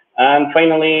 And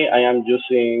finally, I am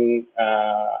using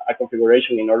a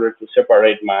configuration in order to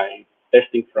separate my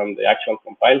testing from the actual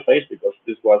compile phase, because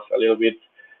this was a little bit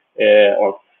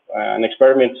of an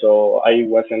experiment, so I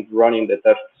wasn't running the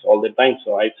tests all the time.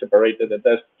 So I separated the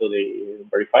test to the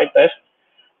verified test,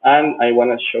 and I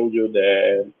want to show you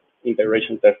the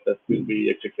integration test that will be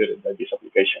executed by this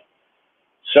application.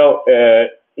 So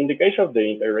in the case of the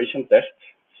integration test,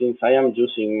 since I am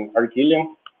using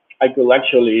Arquillian, I could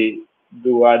actually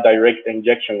do a direct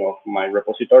injection of my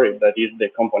repository, that is the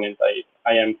component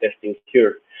I am testing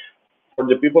here. For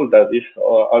the people that is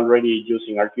already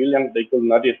using Arquillian, they could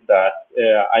notice that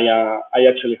I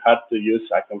actually had to use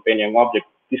a companion object.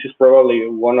 This is probably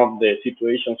one of the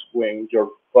situations when your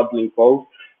Kotlin code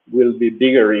will be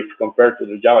bigger if compared to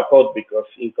the Java code, because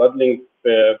in Kotlin,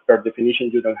 per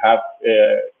definition, you don't have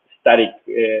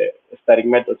static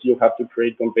methods. You have to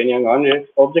create companion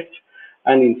objects.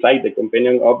 And inside the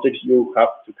companion objects, you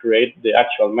have to create the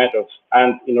actual methods.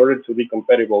 And in order to be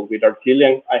compatible with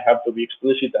Arquillian, I have to be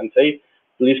explicit and say,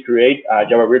 please create a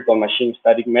Java virtual machine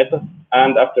static method.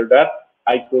 And after that,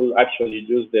 I could actually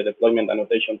use the deployment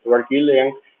annotation to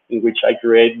Arquillian, in which I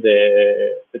create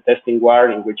the testing var,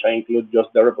 in which I include just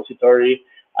the repository.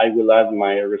 I will add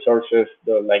my resources,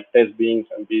 like test beans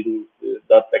and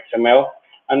beans.xml.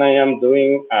 And I am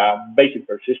doing a basic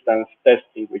persistence test,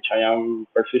 in which I am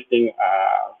persisting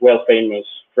a well-famous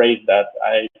phrase that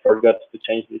I forgot to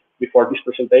change before this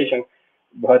presentation.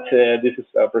 But this is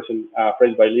a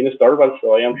phrase by Linus Torvalds,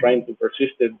 so I am trying to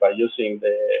persist it by using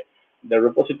the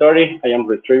repository. I am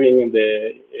retrieving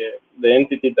the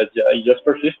entity that I just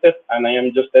persisted, and I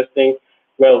am just testing,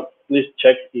 well, please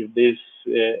check if this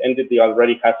entity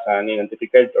already has an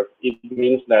identifier. It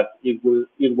means that it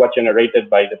was generated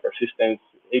by the persistence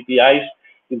APIs.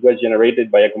 It was generated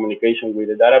by a communication with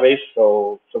the database.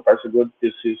 So far so good.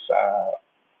 This is a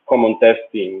common test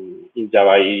in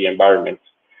Java EE environments.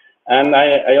 And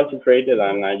I also created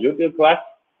a util class.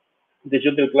 This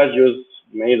util class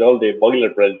made all the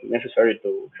boilerplate necessary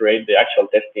to create the actual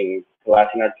testing class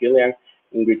in Arquillian,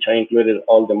 in which I included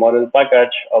all the model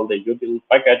package, all the util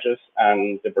packages,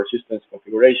 and the persistence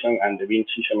configuration, and the beans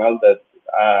XML that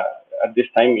at this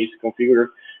time is configured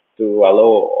to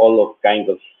allow all of kinds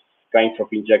of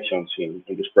injections in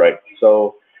this project.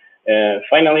 So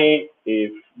finally,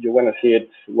 if you want to see it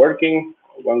working,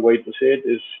 one way to see it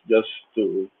is just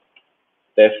to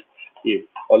test if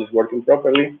all is working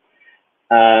properly.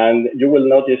 And you will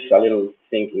notice a little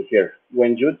thing in here.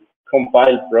 When you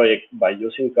compile project by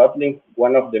using Kotlin,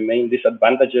 one of the main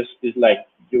disadvantages is like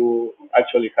you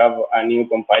actually have a new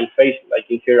compile phase. Like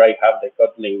in here, I have the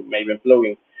Kotlin Maven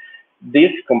plugin.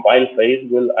 This compile phase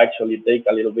will actually take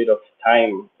a little bit of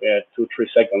time, 2-3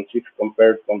 seconds, if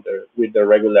compared with the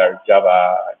regular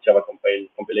Java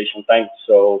compilation time.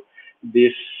 So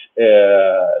this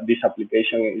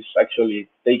application is actually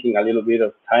taking a little bit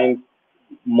of time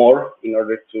more in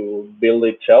order to build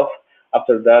itself.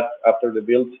 After that, after the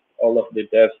build, all of the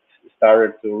tests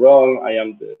started to run. I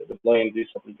am deploying this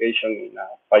application in a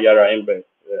Payara embed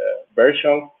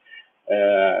version.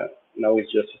 Now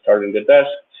it's just starting the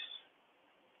tests.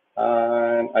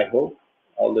 And I hope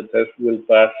all the tests will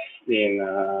pass in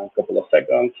a couple of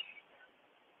seconds.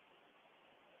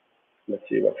 Let's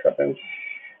see what happens.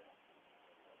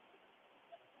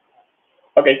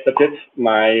 Okay, that's it.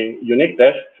 My unit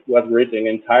test was written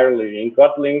entirely in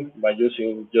Kotlin by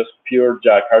using just pure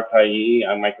Jakarta EE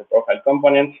and MicroProfile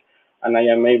components, and I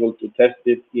am able to test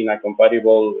it in a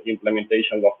compatible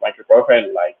implementation of MicroProfile,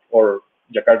 or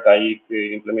Jakarta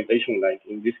EE implementation, like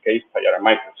in this case, Payara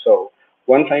Micro. So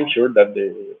once I'm sure that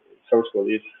the source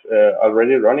code is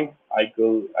already running, I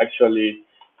could actually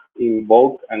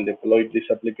invoke and deploy this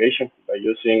application by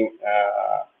using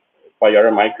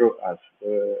Payara Micro as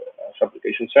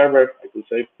application server. I could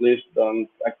say, please don't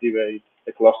activate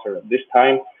the cluster at this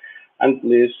time, and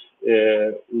please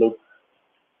look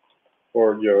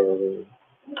for your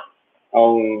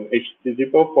own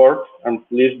HTTP port, and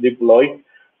please deploy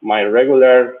my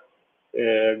regular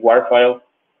WAR file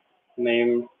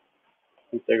named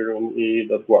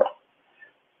integrum.e.war.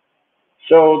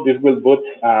 So this will boot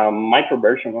a micro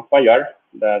version of Payara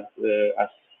that, as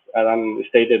Adam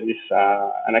stated, is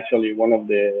and actually one of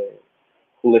the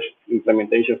coolest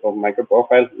implementations of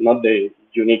MicroProfile, not the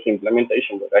unique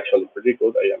implementation, but actually pretty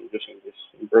good. I am using this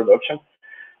in production.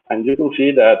 And you can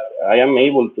see that I am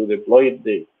able to deploy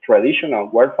the traditional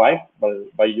WAR file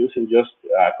by using just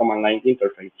a command line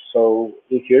interface. So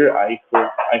in here, I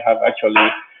have actually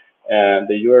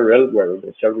the URL where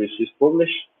the service is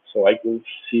published. So I could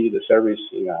see the service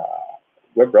in a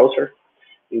web browser,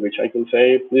 in which I can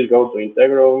say, please go to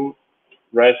Integrum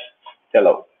rest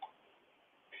hello.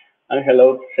 And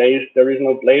hello says there is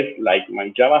no place like my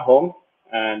Java home,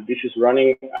 and this is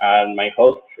running and my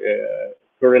host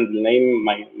currently named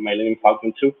my name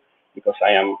Falcon 2 because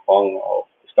I am fond of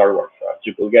Star Wars, as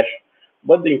you could guess.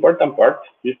 But the important part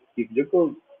is if you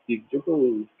could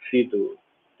see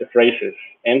the phrases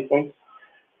endpoints,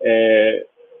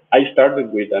 I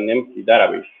started with an empty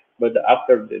database, but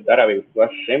after the database was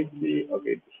empty,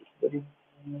 okay, this is good.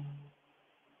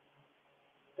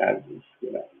 And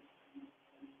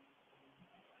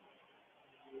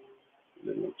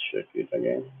let me check it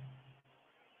again.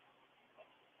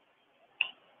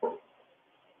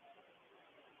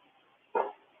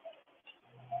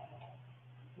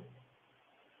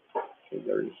 So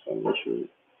there is some issue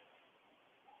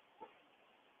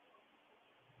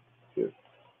here.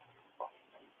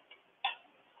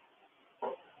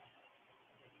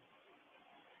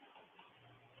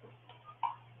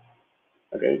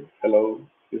 Okay, hello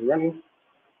is running.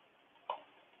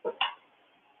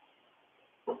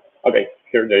 Okay,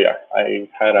 here they are. I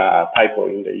had a typo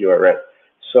in the URL.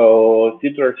 So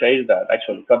Twitter says that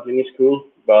actually Kotlin is cool,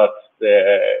 but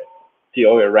the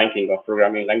TOE ranking of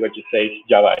programming languages says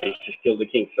Java is still the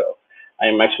king. So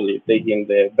I'm actually taking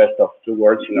the best of two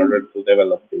worlds in order to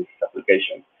develop this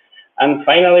application. And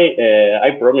finally,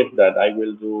 I promised that I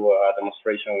will do a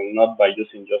demonstration not by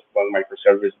using just one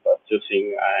microservice, but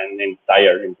using an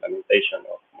entire implementation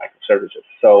of microservices.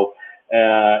 So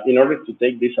in order to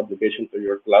take this application to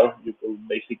your cloud, you could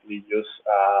basically use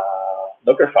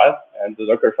Docker file, and the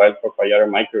Docker file for Payara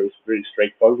Micro is pretty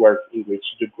straightforward, in which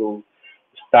you could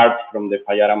start from the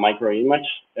Payara Micro image.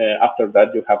 After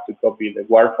that, you have to copy the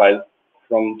WAR file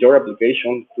from your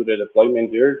application to the deployment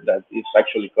here that is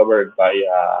actually covered by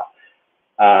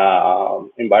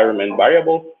environment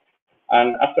variable.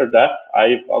 And after that,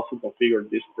 I've also configured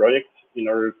this project in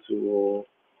order to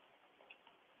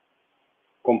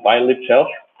compile itself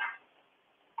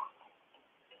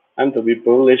and to be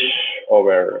published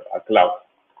over a cloud.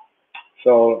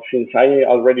 So since I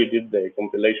already did the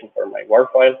compilation for my WAR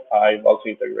file, I've also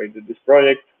integrated this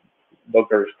project.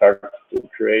 Docker starts to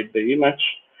create the image.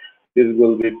 This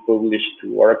will be published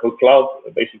to Oracle Cloud,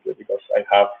 basically because I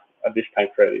have at this time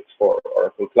credits for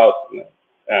Oracle Cloud.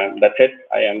 And that's it.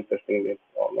 I am testing it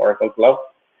on Oracle Cloud.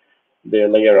 The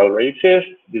layer already exists.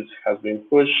 This has been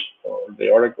pushed for the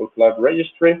Oracle Cloud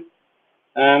registry.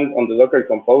 And on the Docker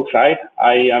Compose side,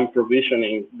 I am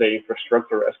provisioning the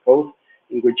infrastructure as code,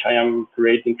 in which I am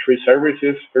creating three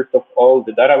services. First of all,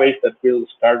 the database that will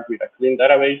start with a clean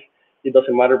database. It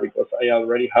doesn't matter because I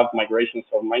already have migrations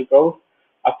of my code.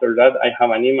 After that, I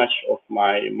have an image of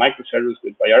my microservice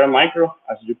with Payara Micro.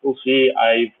 As you can see,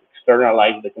 I've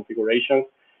externalized the configuration.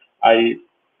 I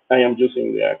am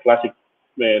using the classic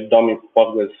dummy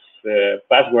Postgres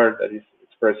password that is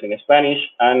expressed in Spanish,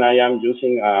 and I am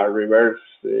using a reverse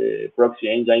proxy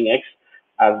Nginx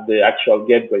as the actual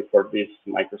gateway for this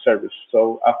microservice.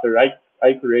 So after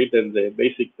I created the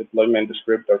basic deployment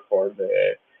descriptor for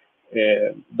the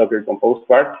Docker Compose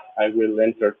part, I will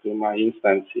enter to my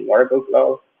instance in Oracle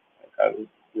Cloud. I have it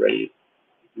ready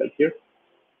like here.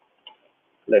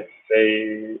 Let's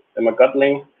say demo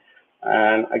Kotlin,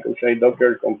 and I can say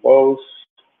Docker Compose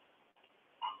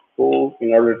full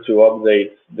in order to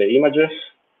update the images.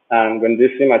 And when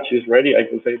this image is ready, I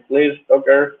can say, please,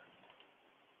 Docker,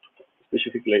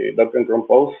 specifically Docker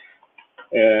Compose.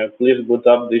 Please boot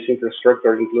up this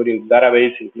infrastructure, including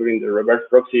database, including the reverse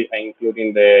proxy, and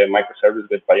including the microservice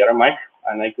with Payara Micro.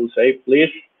 And I could say, please,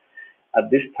 at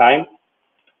this time,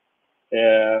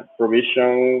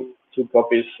 provision 2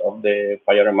 copies of the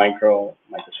Payara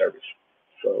microservice.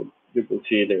 So you could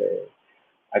see the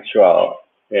actual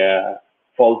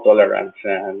fault tolerance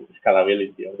and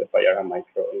scalability of the Payara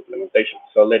micro implementation.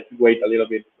 So let's wait a little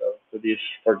bit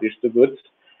for this to boot.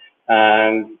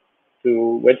 And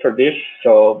to wait for this,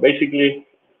 so basically,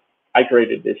 I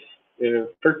created this.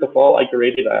 First of all, I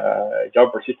created a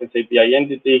Java Persistence API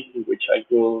entity in which I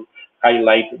could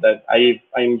highlight that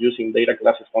I'm using data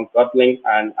classes from Kotlin,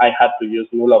 and I had to use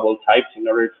nullable types in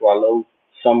order to allow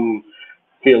some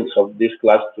fields of this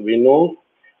class to be null.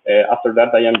 After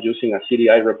that, I am using a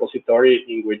CDI repository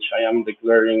in which I am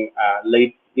declaring a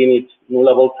late init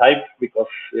nullable type, because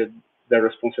the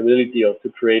responsibility to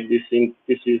create this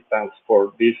instance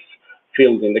for this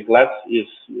field in the class is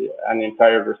an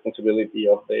entire responsibility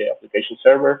of the application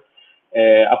server.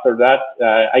 After that,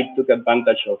 I took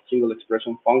advantage of single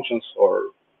expression functions,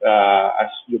 or as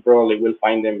you probably will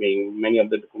find them in many of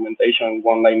the documentation,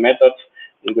 one-line methods,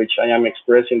 in which I am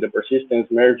expressing the persistence,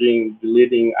 merging,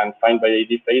 deleting, and find by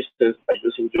ID phases by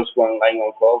using just one line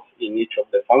of code in each of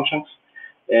the functions.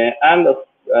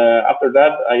 After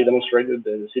that, I demonstrated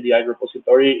the CDI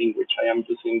repository in which I am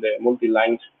using the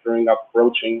multi-line structuring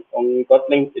approaching on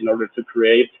Kotlin in order to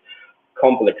create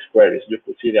complex queries. You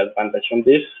could see the advantage on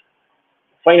this.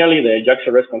 Finally, the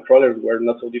JAX-RS controllers were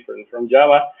not so different from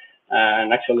Java.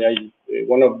 And actually,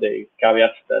 one of the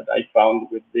caveats that I found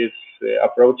with this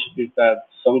approach is that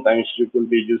sometimes you could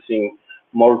be using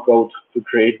more code to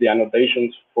create the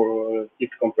annotations for if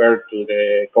compared to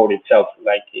the code itself,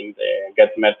 like in the get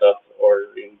method or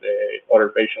in the other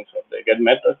versions of the get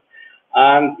method.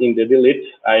 And in the delete,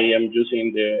 I am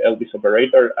using the LBS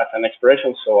operator as an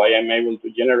expression, so I am able to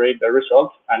generate the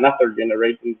result. And after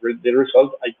generating the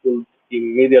result, I could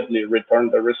immediately return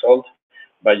the result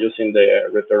by using the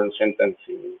return sentence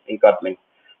in Kotlin.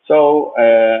 So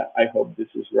I hope this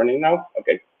is running now.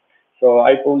 Okay. So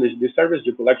I published this service.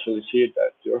 You could actually see it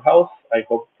at your house. I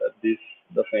hope that this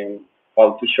doesn't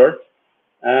fall too short.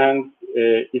 And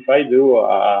if I do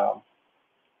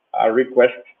a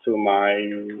request to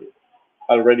my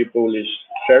already published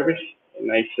service,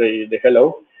 and I say the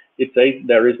hello, it says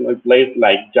there is no place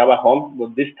like Java Home,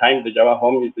 but this time the Java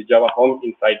Home is the Java Home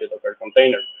inside the Docker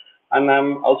container. And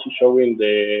I'm also showing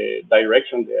the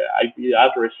direction, the IP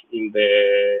address in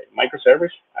the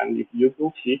microservice. And if you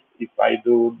could see, if I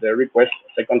do the request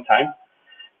a second time,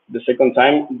 the second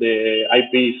time the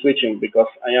IP is switching, because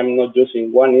I am not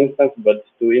using one instance, but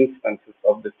 2 instances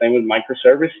of the same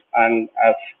microservice. And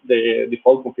as the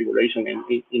default configuration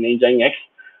in Nginx,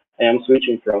 I am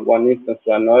switching from one instance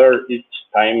to another each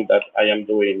time that I am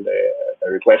doing the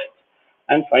request.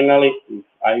 And finally, if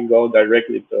I go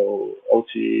directly to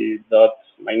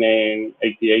oc.myname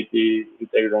 8080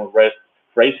 integral rest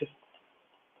phrases,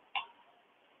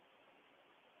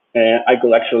 I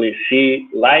could actually see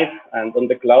live and on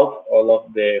the cloud all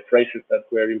of the phrases that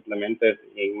were implemented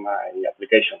in my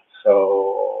application.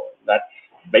 So that's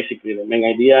basically the main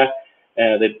idea.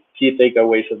 The key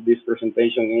takeaways of this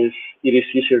presentation is it is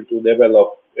easier to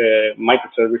develop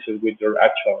microservices with your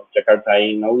actual Jakarta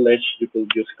EE knowledge. You could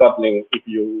use Kotlin if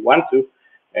you want to.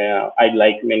 I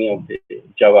like many of the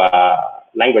Java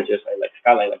languages. I like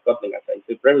Scala, I like Kotlin, as I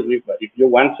said previously. But if you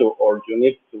want to, or you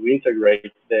need to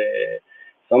integrate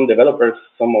some developers,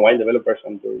 some mobile developers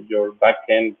onto your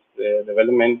backend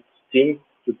development team,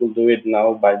 you could do it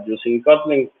now by using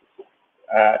Kotlin.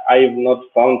 I've not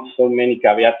found so many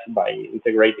caveats by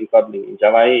integrating Kotlin in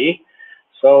Java EE.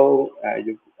 So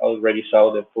you already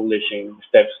saw the publishing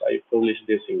steps. I published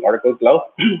this in Oracle Cloud.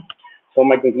 So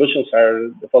my conclusions are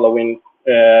the following.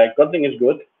 Kotlin is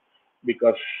good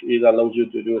because it allows you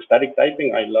to do static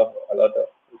typing. I love a lot of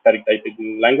static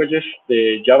typing languages.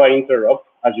 The Java interop,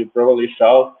 as you probably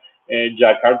saw,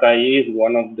 Jakarta EE is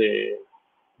one of the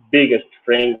biggest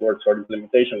frameworks or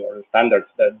implementation or standards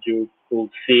that you could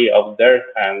see out there,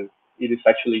 and it is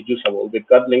actually usable with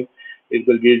Kotlin. It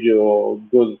will give you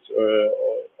good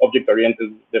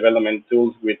object-oriented development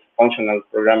tools with functional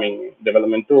programming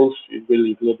development tools. It will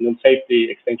include null safety,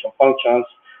 extension functions,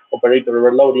 operator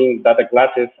overloading, data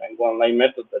classes, and one-line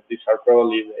methods. That these are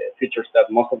probably the features that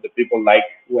most of the people like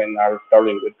when are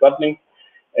starting with Kotlin.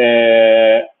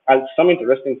 And some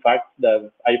interesting fact that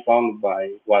I found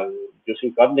while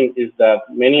using Kotlin is that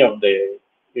many of the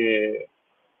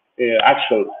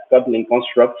actual Kotlin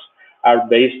constructs are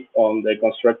based on the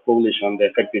construct published on the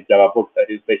Effective Java book, that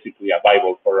is basically a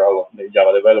Bible for all of the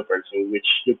Java developers, in which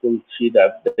you can see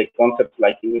that the concepts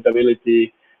like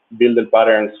immutability, builder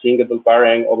patterns, single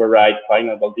parent, override,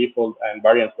 final by default, and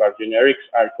variance bar generics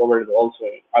are covered also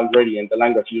already in the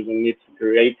language. You don't need to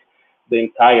create the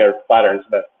entire patterns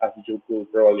that as you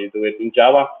could probably do it in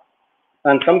Java.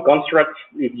 And some constructs,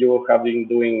 if you have been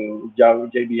doing Java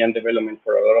JVM development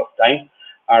for a lot of time,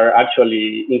 are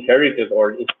actually inherited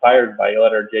or inspired by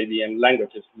other JVM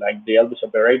languages, like the Elvis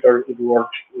operator. It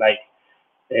works like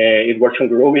it works on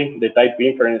Ruby. The type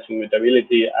inference,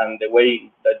 immutability, and the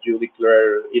way that you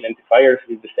declare identifiers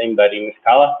is the same that in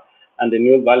Scala. And the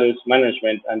new values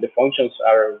management and the functions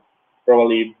are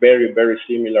probably very, very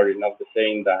similar, if not the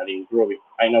same that in Ruby.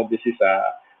 I know this is a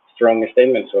strong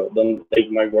statement, so don't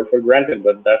take my word for granted,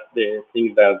 but that's the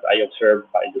thing that I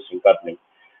observed by using Kotlin.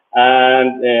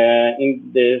 And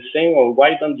in the same,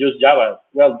 why don't use Java?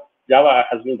 Well, Java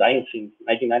has been dying since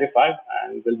 1995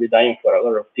 and will be dying for a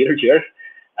lot of 30 years.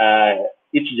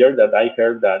 Each year that I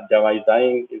heard that Java is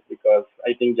dying is because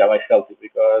I think Java is healthy,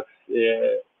 because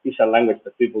it's a language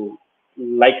that people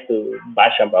like to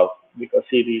bash about, because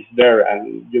it is there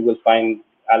and you will find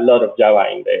a lot of Java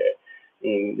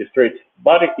in the street.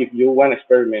 But if you want to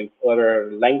experiment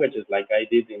other languages like I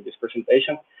did in this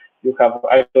presentation, you have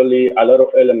actually a lot of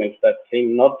elements that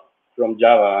came not from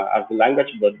Java as the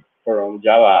language, but from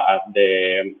Java as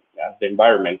the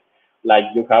environment. Like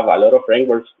you have a lot of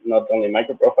frameworks, not only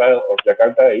MicroProfile or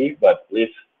Jakarta EE, but please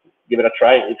give it a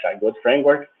try. It's a good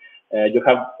framework. You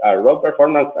have raw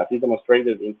performance, as is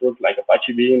demonstrated in tools like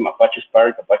Apache Beam, Apache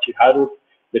Spark, Apache Hadoop.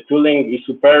 The tooling is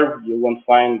superb. You won't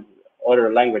find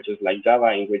other languages like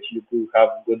Java in which you could have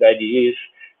good IDEs,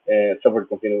 software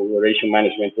configuration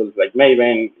management tools like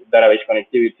Maven, database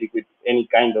connectivity with any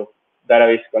kind of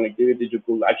database connectivity. You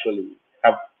could actually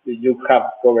have, you have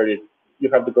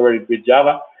to cover it with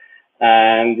Java.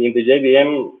 And in the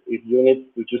JVM, if you need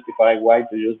to justify why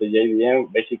to use the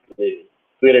JVM, basically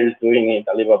Twitter is doing it,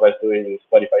 Alibaba is doing it,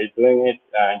 Spotify is doing it,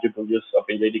 and you can use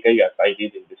OpenJDK as I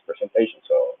did in this presentation,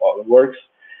 so all works.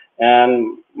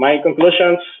 And my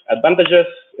conclusions, advantages,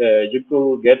 you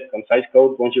could get concise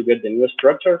code once you get the new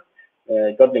structure.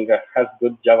 Kotlin has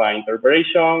good Java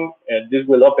interpretation. This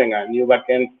will open a new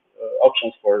backend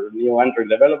options for new Android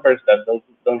developers that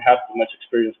don't have too much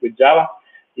experience with Java.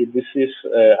 This is,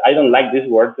 I don't like this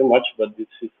word too much, but this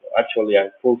is actually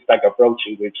a full stack approach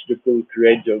in which you could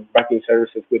create your backend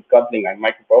services with Kotlin and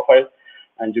MicroProfile,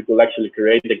 and you could actually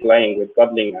create the client with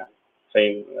Kotlin and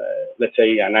say, let's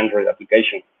say an Android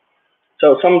application.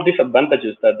 So some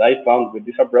disadvantages that I found with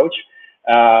this approach,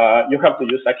 you have to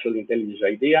use actually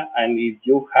IntelliJ IDEA, and if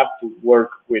you have to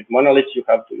work with monoliths, you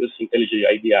have to use IntelliJ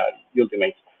IDEA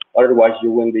Ultimate. Otherwise, you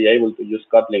won't be able to use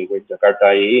Kotlin with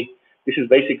Jakarta EE. This is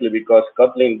basically because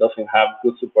Kotlin doesn't have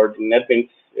good support in NetBeans.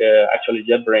 Actually,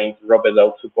 JetBrains rolled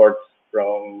out support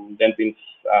from NetBeans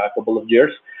a couple of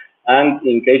years. And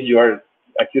in case you are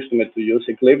accustomed to use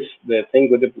Eclipse, the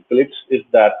thing with Eclipse is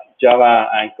that Java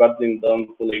and Kotlin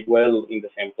don't play well in the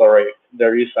same project.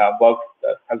 There is a bug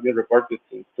that has been reported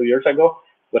since 2 years ago,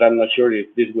 but I'm not sure if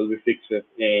this will be fixed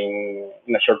in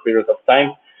a short period of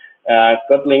time.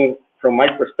 Kotlin, from my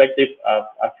perspective,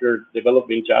 after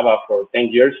developing Java for 10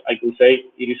 years, I could say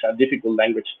it is a difficult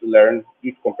language to learn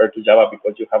if compared to Java,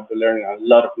 because you have to learn a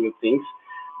lot of new things.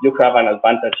 You have an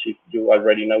advantage if you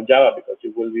already know Java, because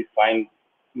you will find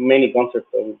many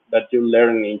concepts that you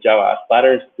learn in Java as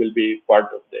patterns will be part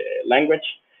of the language.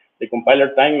 The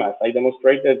compiler time, as I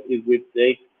demonstrated, it will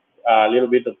take a little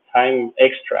bit of time,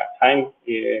 extra time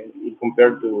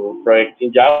compared to projects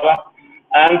in Java.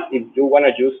 And if you want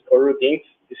to use coroutines,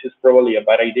 this is probably a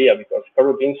bad idea, because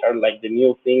coroutines are like the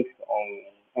new thing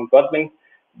on Kotlin,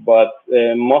 but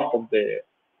most of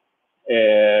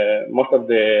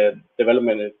the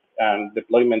development and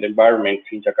deployment environments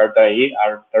in Jakarta EE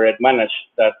are thread managed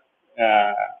that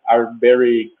are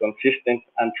very consistent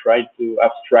and try to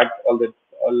abstract all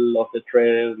of the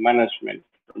thread management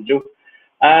from you.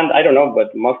 And I don't know,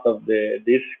 but most of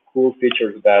these cool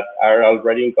features that are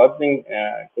already in Kotlin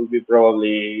could be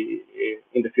probably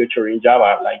in the future in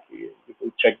Java. Like you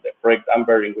could check the project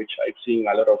Amber, in which I've seen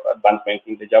a lot of advancement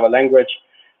in the Java language.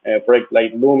 Project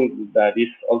like Loom that is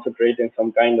also creating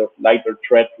some kind of lighter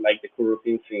thread like the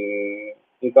coroutines in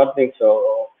Kotlin.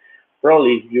 So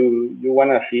probably if you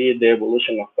want to see the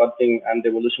evolution of Kotlin and the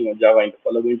evolution of Java in the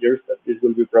following years, that this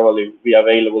will probably be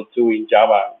available too in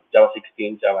Java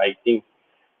 16, Java 18.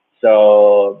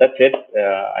 So that's it.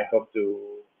 I hope to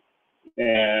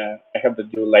I hope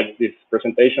that you like this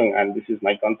presentation, and this is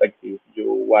my contact if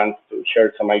you want to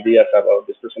share some ideas about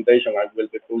this presentation. I will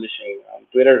be publishing on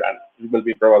Twitter, and it will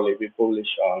probably be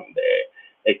published on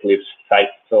the Eclipse site.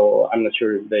 So I'm not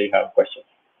sure if they have questions.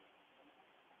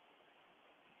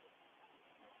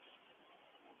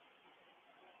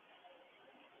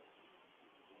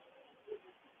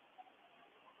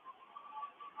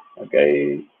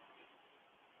 Okay.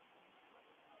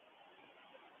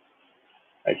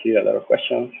 I see a lot of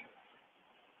questions.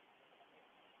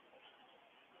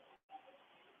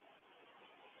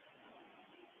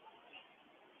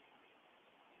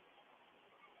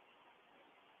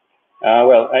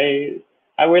 Well,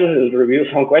 I will review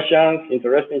some questions.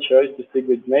 Interesting choice to stick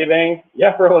with Maven.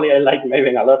 Yeah, probably I like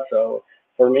Maven a lot, so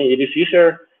for me it is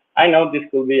easier. I know this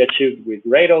could be achieved with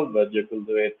Gradle, but you could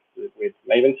do it with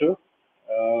Maven too.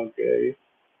 Okay.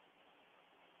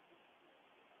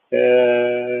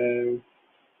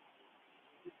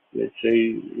 Let's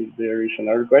see if there is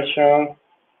another question.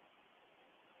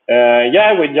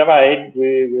 Yeah, with Java 8,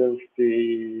 we will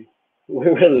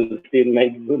still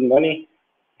make good money.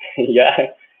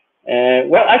 Yeah.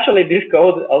 Well, actually, this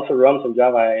code also runs on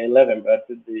Java 11, but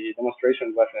the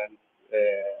demonstration wasn't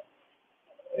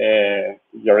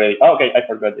already. Oh, okay, I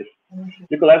forgot this.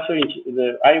 You could also,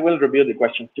 I will review the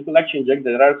questions. You could actually inject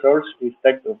the data source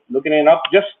instead of looking it up.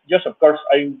 Just of course,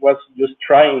 I was just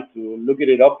trying to look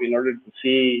it up in order to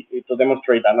see, to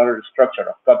demonstrate another structure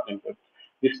of Kotlin, but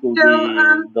this could be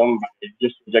done by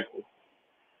just injecting.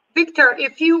 Victor,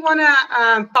 if you want to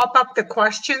pop up the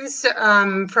questions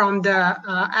from the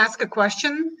ask a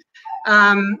question,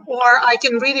 or I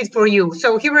can read it for you.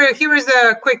 So here is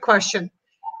a quick question.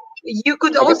 You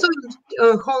could also,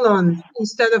 hold on,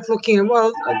 instead of looking,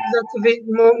 well, that's a bit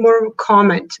more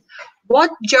comment. What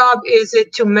job is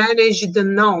it to manage the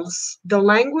nulls, the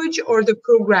language or the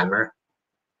programmer?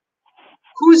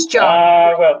 Whose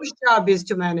job? Whose job is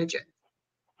to manage it?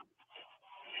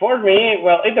 For me,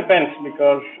 well, it depends,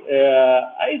 because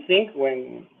I think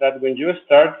when you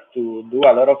start to do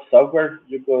a lot of software,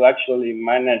 you could actually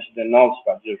manage the nulls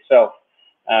by yourself.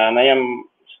 And I am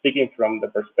speaking from the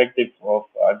perspective of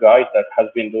a guy that has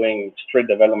been doing street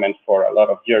development for a lot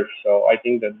of years. So I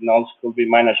think that nulls could be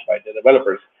managed by the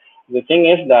developers. The thing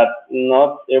is that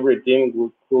not every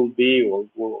team could be or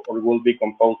will be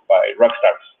composed by rock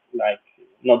stars. Like,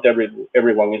 not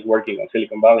everyone is working on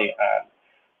Silicon Valley. And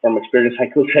from experience, I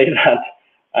could say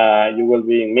that you will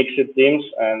be in mixed teams,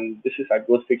 and this is a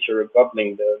good feature of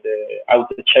Kotlin. The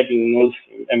auto-checking nulls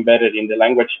embedded in the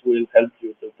language will help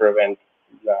you to prevent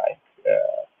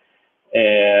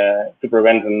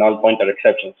the null pointer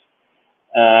exceptions.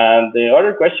 The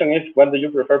other question is, what do you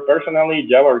prefer personally,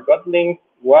 Java or Kotlin?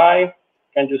 Why?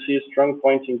 Can you see strong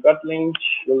points in Kotlin?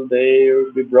 Should they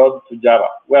be brought to Java?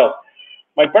 Well,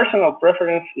 my personal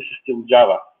preference is still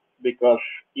Java, because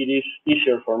it is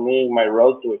easier for me in my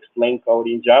role to explain code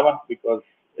in Java, because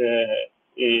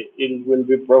it will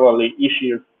be probably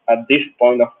easier at this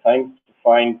point of time to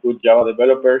find good Java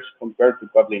developers compared to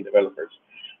Kotlin developers.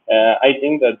 I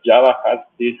think that Java has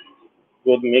this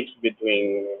good mix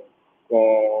between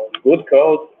good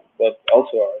code, but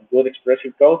also a good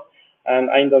expressive code.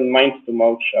 And I don't mind too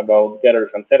much about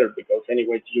getters and setters, because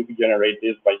anyway, you can generate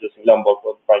this by using Lombok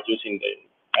or by using the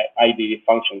IDE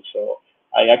function. So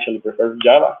I actually prefer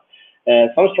Java.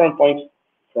 Some strong points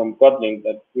from Kotlin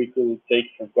that we could take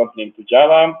from Kotlin to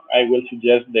Java. I will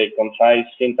suggest the concise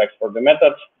syntax for the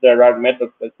methods. There are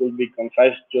methods that could be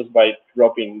concise just by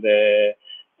dropping the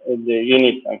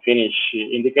unit and finish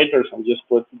indicators and just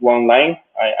put one line.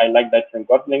 I like that from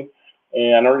Kotlin.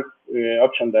 Another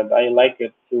option that I like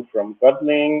it too from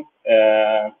Kotlin,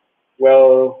 I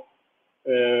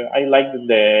like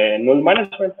the null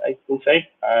management, I could say.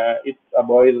 It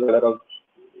avoids a lot of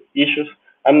issues.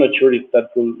 I'm not sure if that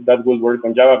will work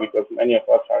on Java, because many of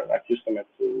us are accustomed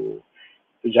to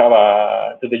the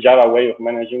Java way of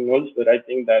managing nulls. But I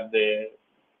think that the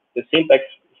syntax,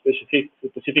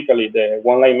 specifically the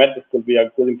one-line method, could be a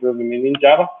good improvement in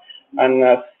Java. And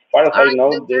as far as I know,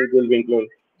 they will be included.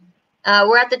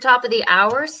 We're at the top of the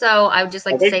hour, so I would just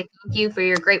like to say thank you for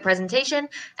your great presentation.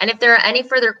 And if there are any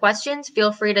further questions,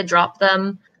 feel free to drop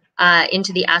them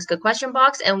into the Ask a Question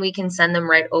box, and we can send them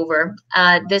right over.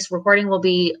 This recording will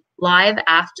be live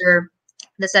after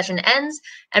the session ends,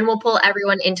 and we'll pull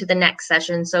everyone into the next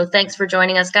session. So thanks for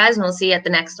joining us, guys, and we'll see you at the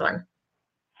next one.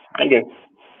 Thank you.